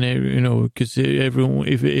 And, because everyone,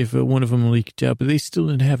 if one of them leaked out, but they still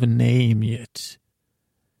didn't have a name yet.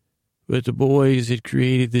 But the boys had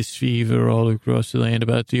created this fever all across the land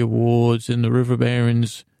about the awards, and the river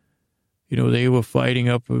barons, they were fighting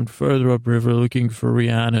up and further upriver looking for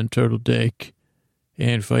Rihanna and Turtle Deck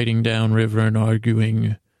and fighting downriver and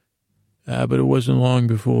arguing. But it wasn't long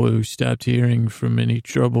before we stopped hearing from any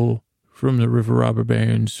trouble from the river robber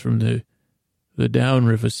barons from the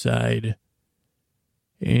downriver side.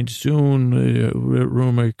 And soon a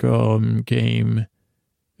rumor came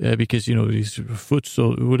because, these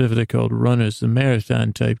whatever they're called, runners, the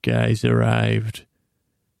marathon type guys arrived.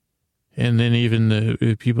 And then even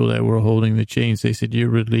the people that were holding the chains, they said, you're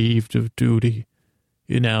relieved of duty.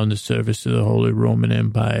 You're now in the service of the Holy Roman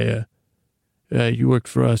Empire. You worked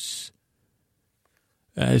for us.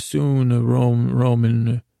 Soon a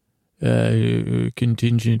Roman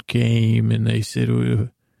contingent came, and they said,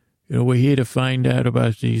 we're here to find out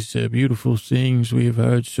about these beautiful things we have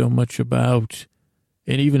heard so much about.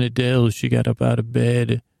 And even Adele, she got up out of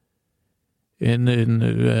bed. And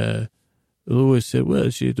then Lewis said, well,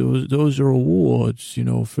 those are awards,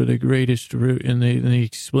 for the greatest. And they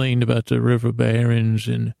explained about the river barons.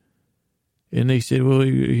 And they said, well,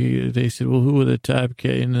 who are the top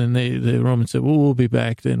K? And then the Romans said, well, we'll be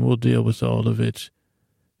back then. We'll deal with all of it.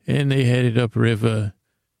 And they headed upriver.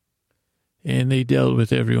 And they dealt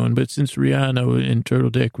with everyone. But since Rihanna and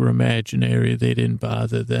Turtledeck were imaginary, they didn't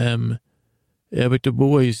bother them. But the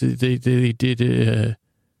boys, they did.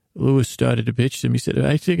 Lewis started to pitch them. He said,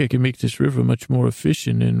 I think I can make this river much more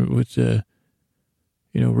efficient. And with,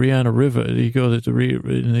 Rihanna River, he goes,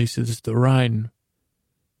 and they said, this is the Rhine.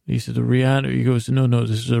 He said, the Rihanna, he goes, no,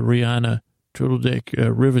 this is a Rihanna Turtledeck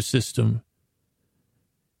river system.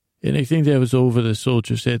 And I think that was over the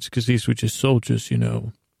soldiers' heads because these were just soldiers,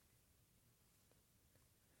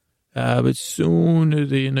 But soon,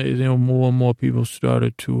 more and more people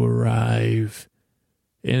started to arrive.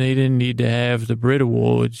 And they didn't need to have the Brit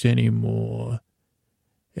Awards anymore.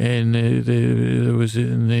 And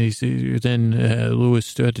Lewis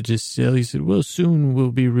started to sell. He said, well, soon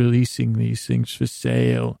we'll be releasing these things for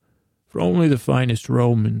sale for only the finest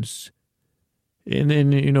Romans. And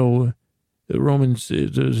then, the Romans,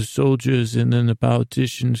 the soldiers and then the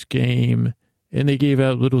politicians came and they gave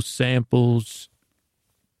out little samples.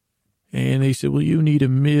 And they said, well, you need a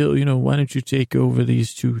mill, why don't you take over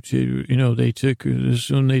these two, they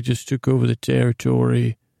just took over the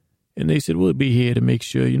territory. And they said, we'll be here to make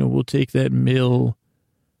sure, we'll take that mill.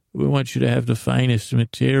 We want you to have the finest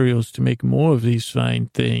materials to make more of these fine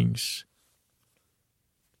things.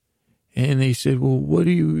 And they said, well, what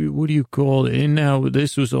do you call it? And now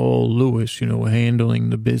this was all Lewis, handling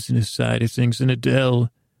the business side of things. And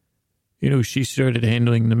Adele, she started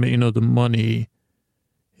handling the money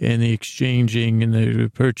and the exchanging and the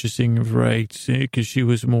purchasing of rights, because she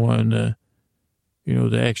was more on the,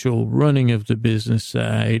 the actual running of the business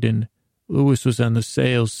side, and Lewis was on the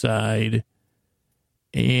sales side,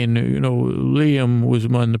 and, Liam was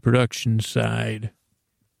on the production side.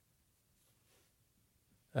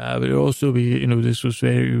 But it also be, this was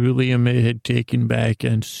Liam had taken back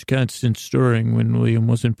and constant stirring when Liam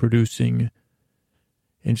wasn't producing.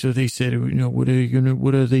 And so they said, what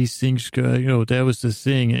are these things? That was the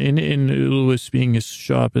thing. And Lewis, being as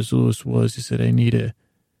sharp as Lewis was, he said, I need to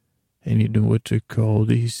know what to call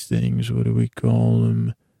these things. What do we call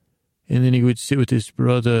them? And then he would sit with his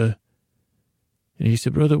brother and he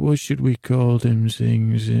said, brother, what should we call them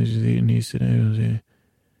things? And he said, and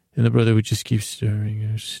the brother would just keep stirring.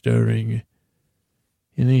 And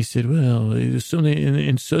then he said, well, it was something.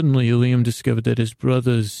 And suddenly Liam discovered that his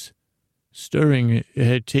brother's stirring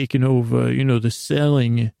had taken over, the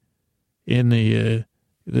selling and the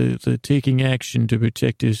taking action to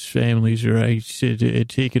protect his family's rights. It had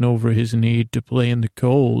taken over his need to play in the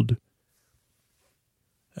cold.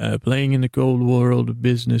 Playing in the cold world of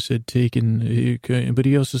business had taken, but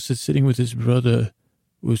he also said sitting with his brother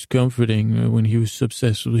was comforting when he was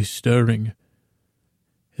successfully stirring.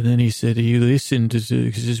 And then he said he listened because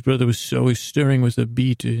his brother was always stirring with a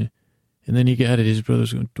beat. And then he got it. His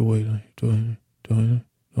brother's going, doily, doily, doily,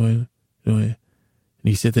 doily, doily. And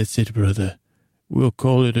he said, that's it, brother. We'll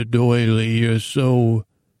call it a doily. You're so...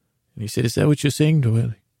 And he said, is that what you're saying?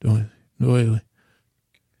 Doily, doily, doily.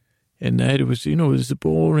 And that was, as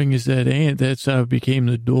boring as that ant, that's how it became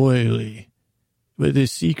the doily. But the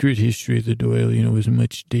secret history of the doily, was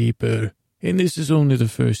much deeper. And this is only the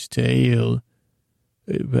first tale.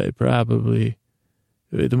 Probably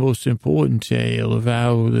the most important tale of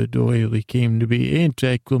how the doily came to be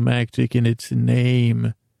anticlimactic in its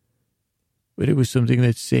name. But it was something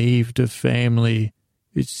that saved a family.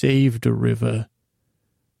 It saved a river.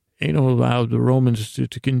 Allowed the Romans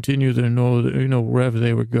to continue their wherever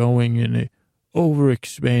they were going, and the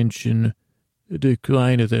overexpansion, the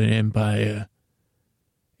decline of their empire,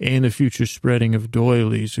 and the future spreading of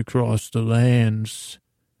doilies across the lands.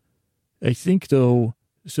 I think, though,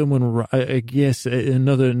 I guess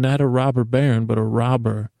another, not a robber baron, but a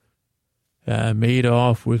robber, made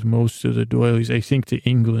off with most of the doilies, I think, to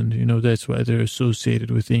England. That's why they're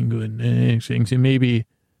associated with England and things. And maybe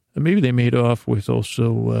they made off with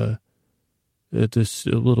also this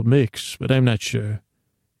little mix, but I'm not sure.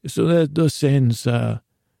 So that thus ends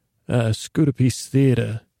Scudapis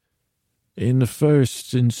Theatre in the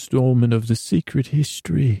first installment of the secret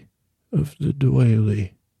history of the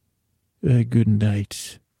doily. Good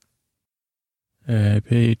night.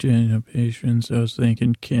 Patience. I was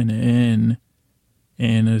thinking Ken N.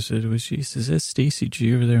 And I said, well, she says, that's Stacy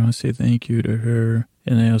G over there. I want to say thank you to her.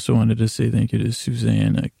 And I also wanted to say thank you to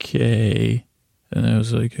Susanna K. And I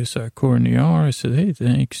was like, I saw Courtney R. I said, hey,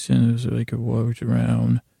 thanks. And it was like I walked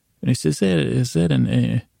around. And he says, that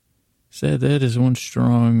is one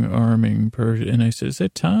strong arming person. And I said, is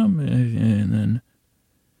that Tom? And then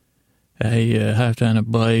I hopped on a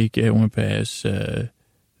bike. I went past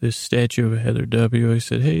this statue of Heather W. I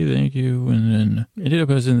said, hey, thank you. And then ended up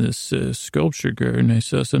I was in this sculpture garden. I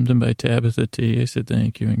saw something by Tabitha T. I said,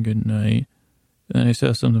 thank you and good night. Then I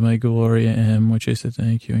saw something by Gloria M., which I said,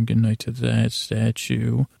 thank you and good night to that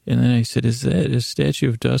statue. And then I said, is that a statue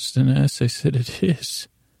of Dustin S.? I said, it is.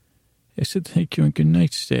 I said, thank you and good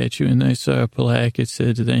night, statue. And I saw a plaque. It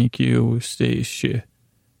said, thank you, Stacia.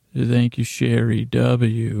 Thank you, Sherry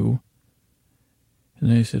W.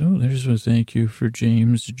 And I said, oh, there's one thank you for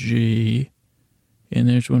James G. And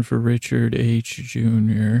there's one for Richard H.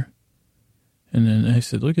 Jr. And then I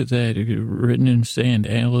said, look at that. Written in sand,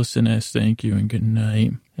 Allison S., thank you and good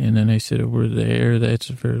night. And then I said, over there, that's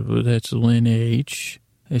Lynn H.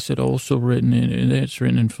 I said, also written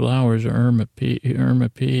in flowers, Irma P.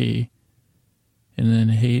 And then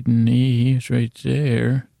Hayden E. is right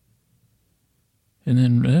there. And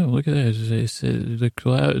then, oh, look at that. As I said, there's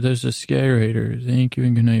a Skywriter. Thank you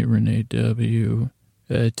and good night, Renee W.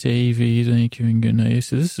 Tavy, thank you and good night. I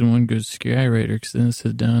said, this is one good Skywriter, because then it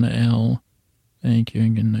said Donna L. Thank you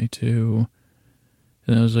and good night, too.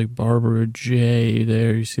 And that was like Barbara J.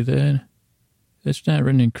 there. You see that? That's not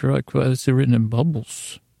written in correct. That's written in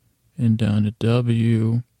bubbles. And Donna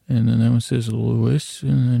W. And then that one says Lewis.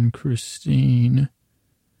 And then Christine.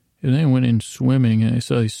 And then I went in swimming, and I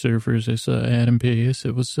saw these surfers. I saw Adam P. I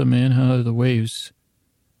said, what's up, man? How are the waves?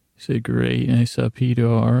 He said, great. And I saw Pete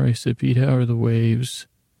R. I said, Pete, how are the waves?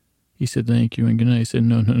 He said, thank you and good night. I said,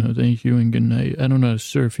 no, thank you and good night. I don't know how to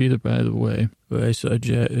surf either, by the way. But I saw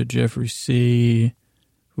Jeffrey C.,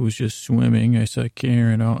 who was just swimming. I saw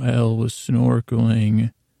Karen L. was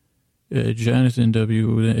snorkeling. Jonathan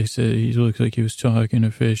W., I said, he looked like he was talking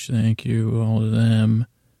to fish. Thank you, all of them.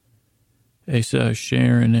 I saw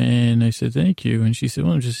Sharon N. I said, thank you. And she said,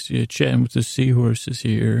 well, I'm just chatting with the seahorses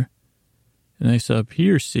here. And I saw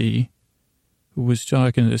Piercy, who was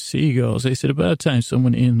talking to the seagulls. I said, about time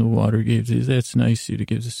someone in the water gave these. That's nice of you to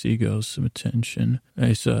give the seagulls some attention.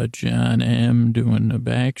 I saw John M. doing a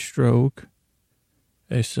backstroke.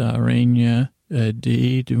 I saw Raina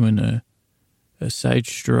D. doing a side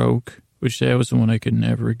stroke, which that was the one I could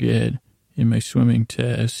never get in my swimming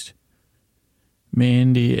test.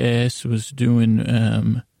 Mandy S. was doing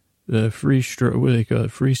the free stroke, what do they call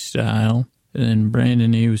it, freestyle. And then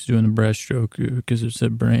Brandon E. was doing the breaststroke because it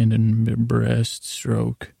said Brandon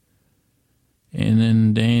breaststroke. And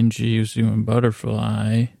then Dan G. was doing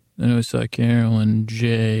butterfly. Then I saw Carolyn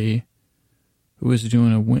J., who was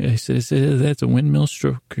doing I said, that's a windmill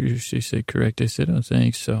stroke? She said, correct. I said, oh,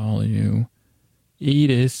 thanks to all of you.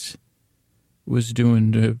 Edith was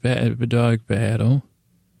doing the dog battle.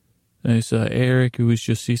 And I saw Eric, he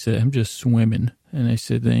said, I'm just swimming. And I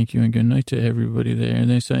said, thank you and good night to everybody there.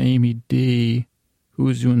 And I saw Amy D., who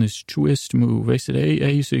was doing this twist move. I said, I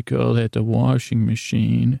used to call that the washing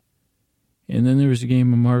machine. And then there was a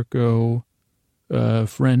game of Marco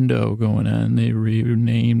Friendo going on. They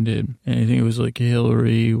renamed it. And I think it was like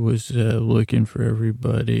Hillary was looking for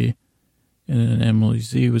everybody. And then Emily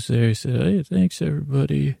Z. was there. I said, hey, thanks,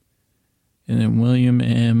 everybody. And then William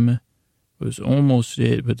M. was almost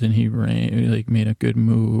it, but then he made a good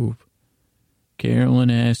move. Carolyn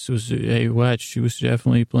S. she was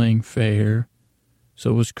definitely playing fair.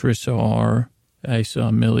 So was Chris R. I saw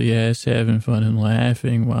Millie S. having fun and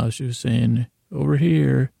laughing while she was saying, over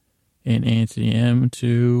here. And Anthony M.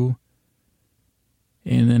 too.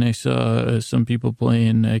 And then I saw some people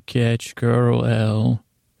playing catch, Carl L.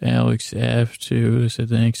 Alex F. too. I said,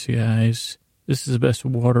 thanks, guys. This is the best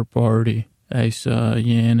water party. I saw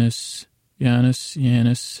Janice. I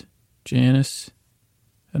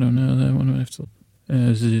don't know that one. I have to.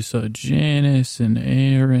 I saw Janice and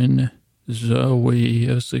Aaron, Zoe.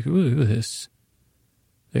 I was like, look at this.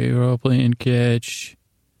 They were all playing catch.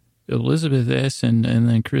 Elizabeth S. and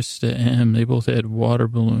then Krista M. They both had water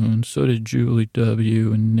balloons. So did Julie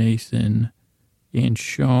W. and Nathan and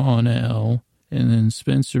Sean L. And then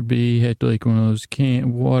Spencer B. had like one of those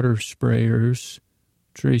water sprayers.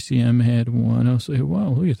 Tracy M. had one. I was like, wow,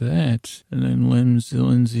 look at that. And then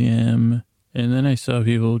Lindsay M. And then I saw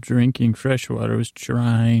people drinking fresh water. It was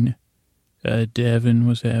trying. Devin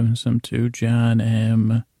was having some too. John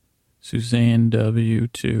M. Suzanne W.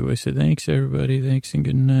 too. I said, thanks, everybody. Thanks and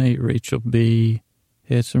good night. Rachel B.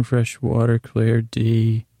 had some fresh water. Claire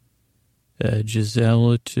D.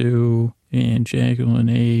 Gisela too. And Jacqueline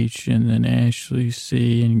H. And then Ashley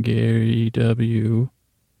C. And Gary W.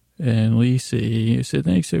 And Lisa E. I said,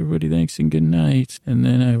 thanks, everybody. Thanks and good night. And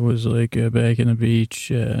then I was like back in the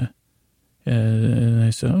beach. And I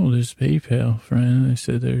said, oh, there's PayPal, friend. I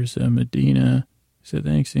said, there's Medina. I said,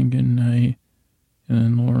 thanks and good night. And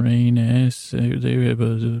then Lorraine asked, they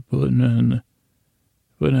were putting on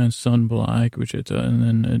sunblock, which I thought,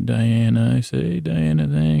 and then Diana, I said, hey, Diana,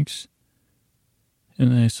 thanks.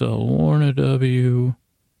 And then I saw Lorna W.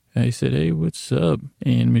 I said, hey, what's up?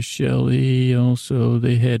 And Michelle E. also,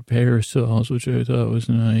 they had parasols, which I thought was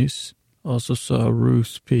nice. Also saw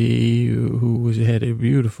Ruth P., who had a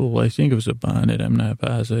beautiful, I think it was a bonnet, I'm not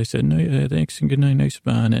positive. I said, no, yeah, thanks and good night, nice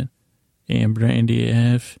bonnet. And Brandy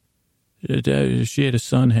F., she had a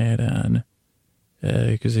sun hat on,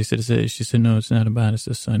 because she said, no, it's not a bonnet, it's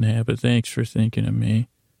a sun hat, but thanks for thinking of me.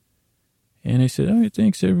 And I said, all right,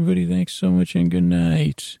 thanks, everybody, thanks so much, and good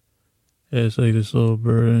night. It's like this little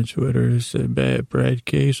bird on Twitter said, Brad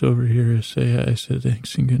Case over here, I said,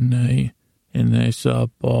 thanks and good night. And then I saw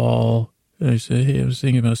Paul. I said, hey, I was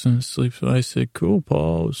thinking about something to sleep. So I said, cool,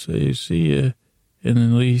 Paul. Say, see ya. And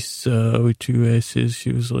then Lisa, with 2 S's,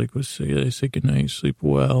 she was like, I said, good night, sleep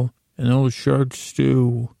well. And old Shark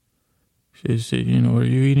Stew, she said, are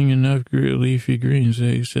you eating enough leafy greens?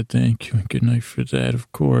 I said, thank you, and good night for that,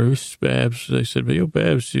 of course. Babs, I said, but yo,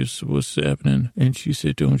 Babs, what's happening? And she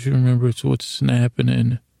said, don't you remember it's what's snapping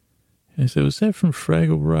in? And I said, was that from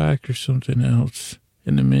Fraggle Rock or something else?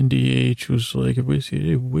 And the Mindy H was like, we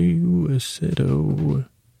said, oh.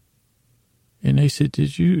 And I said,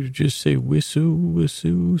 did you just say whistle,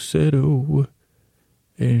 said, oh?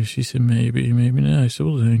 And she said, maybe not. I said,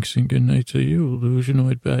 well, thanks and good night to you.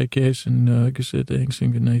 Illusionoid Podcast and I said, thanks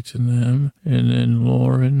and good night to them. And then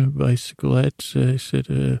Lauren, Bicyclette, I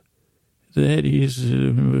said,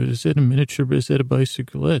 is that a miniature, is that a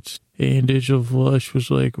bicyclette? And Digital Flush was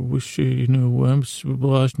like, I'm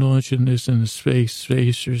lost launching this in the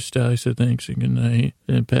spacer style. I said, thanks and good night.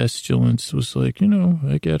 And Pestilence was like,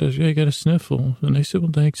 I got a sniffle. And I said,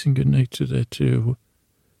 well, thanks and good night to that too.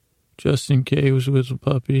 Justin K was with the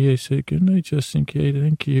puppy. I said, good night, Justin K,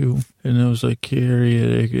 thank you. And I was like, Carrie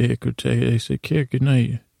at Ecotech. I said, Carrie, good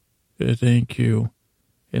night. Thank you.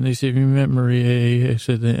 And they said, have you met Maria? I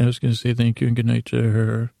said, I was going to say thank you and good night to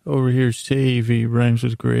her. Over here's Tavy, rhymes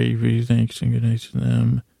with gravy. Thanks and good night to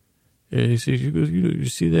them. And they said, you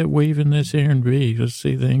see that waving? That's Aaron B. Let's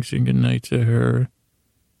say thanks and good night to her.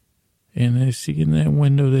 And I see in that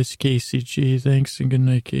window, that's KCG. Thanks and good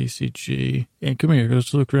night, KCG. And come here,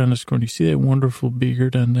 let's look around this corner. You see that wonderful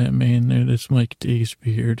beard on that man there? That's Mike D's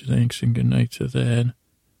beard. Thanks and good night to that.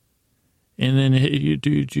 And then, hey,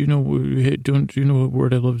 do you know what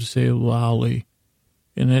word I love to say? Lolly.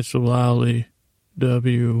 And that's Lolly.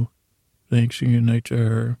 W. Thanks and good night to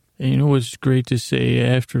her. And you know what's great to say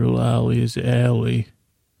after Lolly is Allie.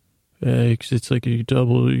 Because it's like a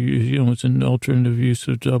double, it's an alternative use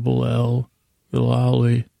of double L.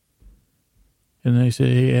 Lolly. And I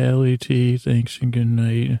say, hey, Allie T, thanks and good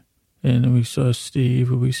night. And then we saw Steve,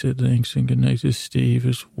 and we said thanks and good night to Steve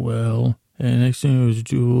as well. And next thing it was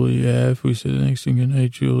Julie F. We said thanks and good night,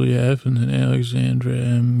 Julie F. And then Alexandra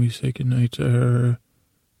M. We said good night to her.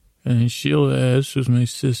 And then Sheila S. was my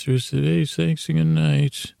sister, said, hey, thanks and good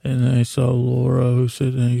night. And then I saw Laura, who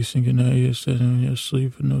said thanks and good night. I said, no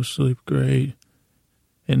sleep and no sleep, great.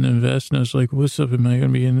 And then Vesna was like, what's up, am I going to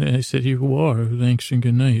be in there? I said, you are, thanks and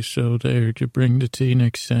good night. So there, to bring the tea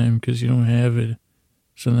next time, because you don't have it.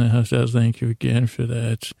 So then I said, thank you again for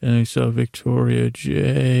that. And I saw Victoria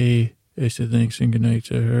J. I said, thanks and good night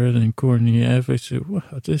to her. Then Courtney F. I said, wow,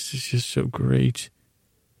 this is just so great.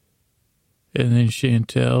 And then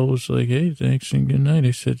Chantel was like, hey, thanks and good night.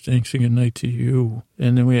 I said, thanks and good night to you.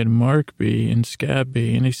 And then we had Mark B. and Scott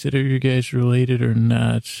B. And they said, are you guys related or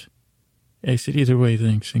not? I said, either way,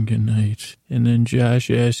 thanks and good night. And then Josh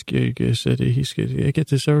Askig said, I get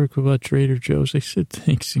this article about Trader Joe's. I said,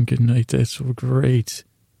 thanks and good night. That's so great.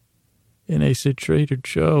 And I said, Trader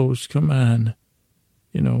Joe's, come on.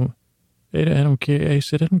 I don't care. I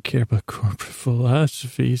said, I don't care about corporate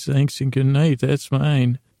philosophies. Thanks and good night. That's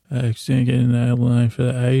mine. I was getting that line for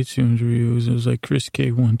the iTunes reviews. It was like Chris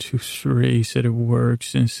K123 said it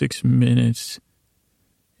works in 6 minutes.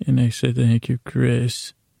 And I said, thank you,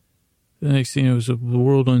 Chris. The next thing, it was a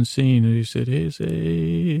world unseen. And he said,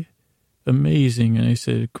 hey, amazing. And I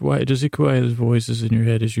said, quiet, does it quiet the voices in your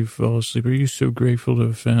head as you fall asleep? Are you so grateful to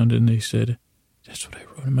have found it? And they said, that's what I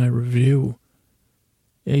wrote in my review.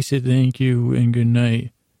 I said, thank you and good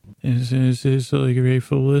night. And it says, like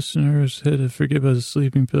grateful listeners, had to forget about the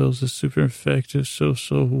sleeping pills. It's super effective, so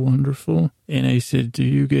wonderful. And I said, do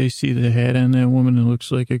you guys see the hat on that woman? It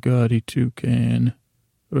looks like a gaudy toucan.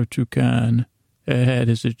 Or toucan. That hat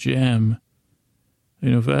is a gem.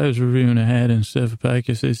 You know, if I was reviewing a hat instead of a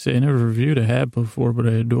podcast, I'd say I never reviewed a hat before, but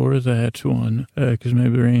I adore that one. Because my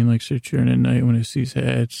brain likes to churn at night when it sees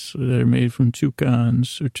hats that are made from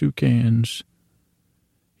toucans or toucans.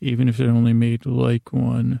 Even if they're only made like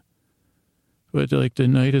one. But like the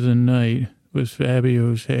night of the night with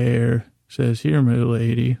Fabio's hair says, here, my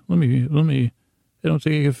lady, let me, I don't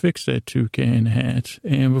think I can fix that toucan hat.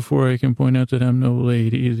 And before I can point out that I'm no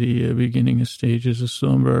lady, the beginning of stages of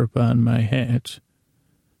slumber upon my hat.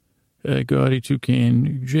 Gaudy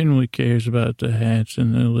Toucan generally cares about the hats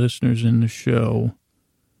and the listeners in the show.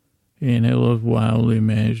 And I love wildly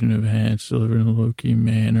imaginative hats delivered in a low-key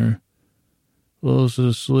manner. Lulls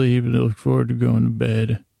to sleep and I look forward to going to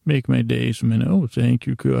bed. Make my days a minute. Oh, thank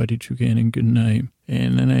you, Gaudy Toucan, and good night.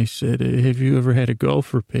 And then I said, have you ever had a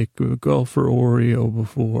golfer Oreo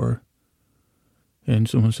before? And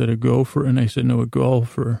someone said, a gopher? And I said, no, a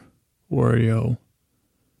golfer Oreo.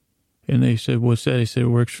 And they said, what's that? I said, it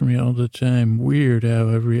works for me all the time. Weird how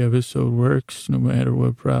every episode works, no matter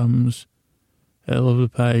what problems. I love the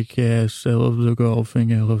podcast. I love the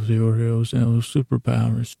golfing. I love the Oreos. I love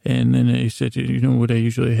superpowers. And then they said, you know what I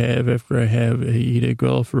usually have after I eat a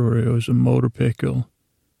golfer Oreo is a motor pickle.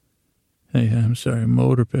 Hey, I'm sorry,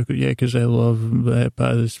 motor pickle. Yeah, because I love that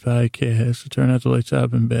by this podcast. I turn out the lights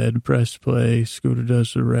up in bed, press play, Scooter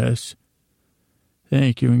does the rest.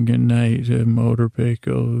 Thank you and good night, motor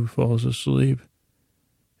pickle who falls asleep.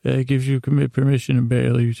 That gives you permission to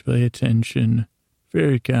barely pay attention.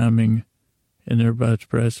 Very calming. And they're about to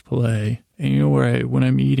press play. And you know where when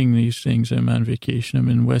I'm eating these things, I'm on vacation. I'm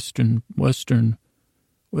in Western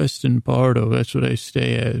Pardo. That's what I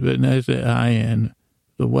stay at. But that's the high end.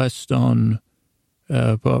 The Weston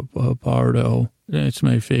Pardo. That's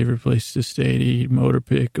my favorite place to stay to eat motor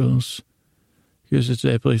pickles. Because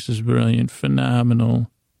that place is brilliant,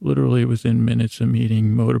 phenomenal. Literally within minutes I'm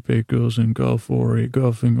eating motor pickles and golfing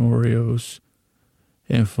Oreos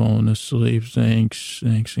and falling asleep. Thanks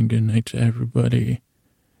and good night to everybody.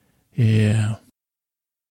 Yeah.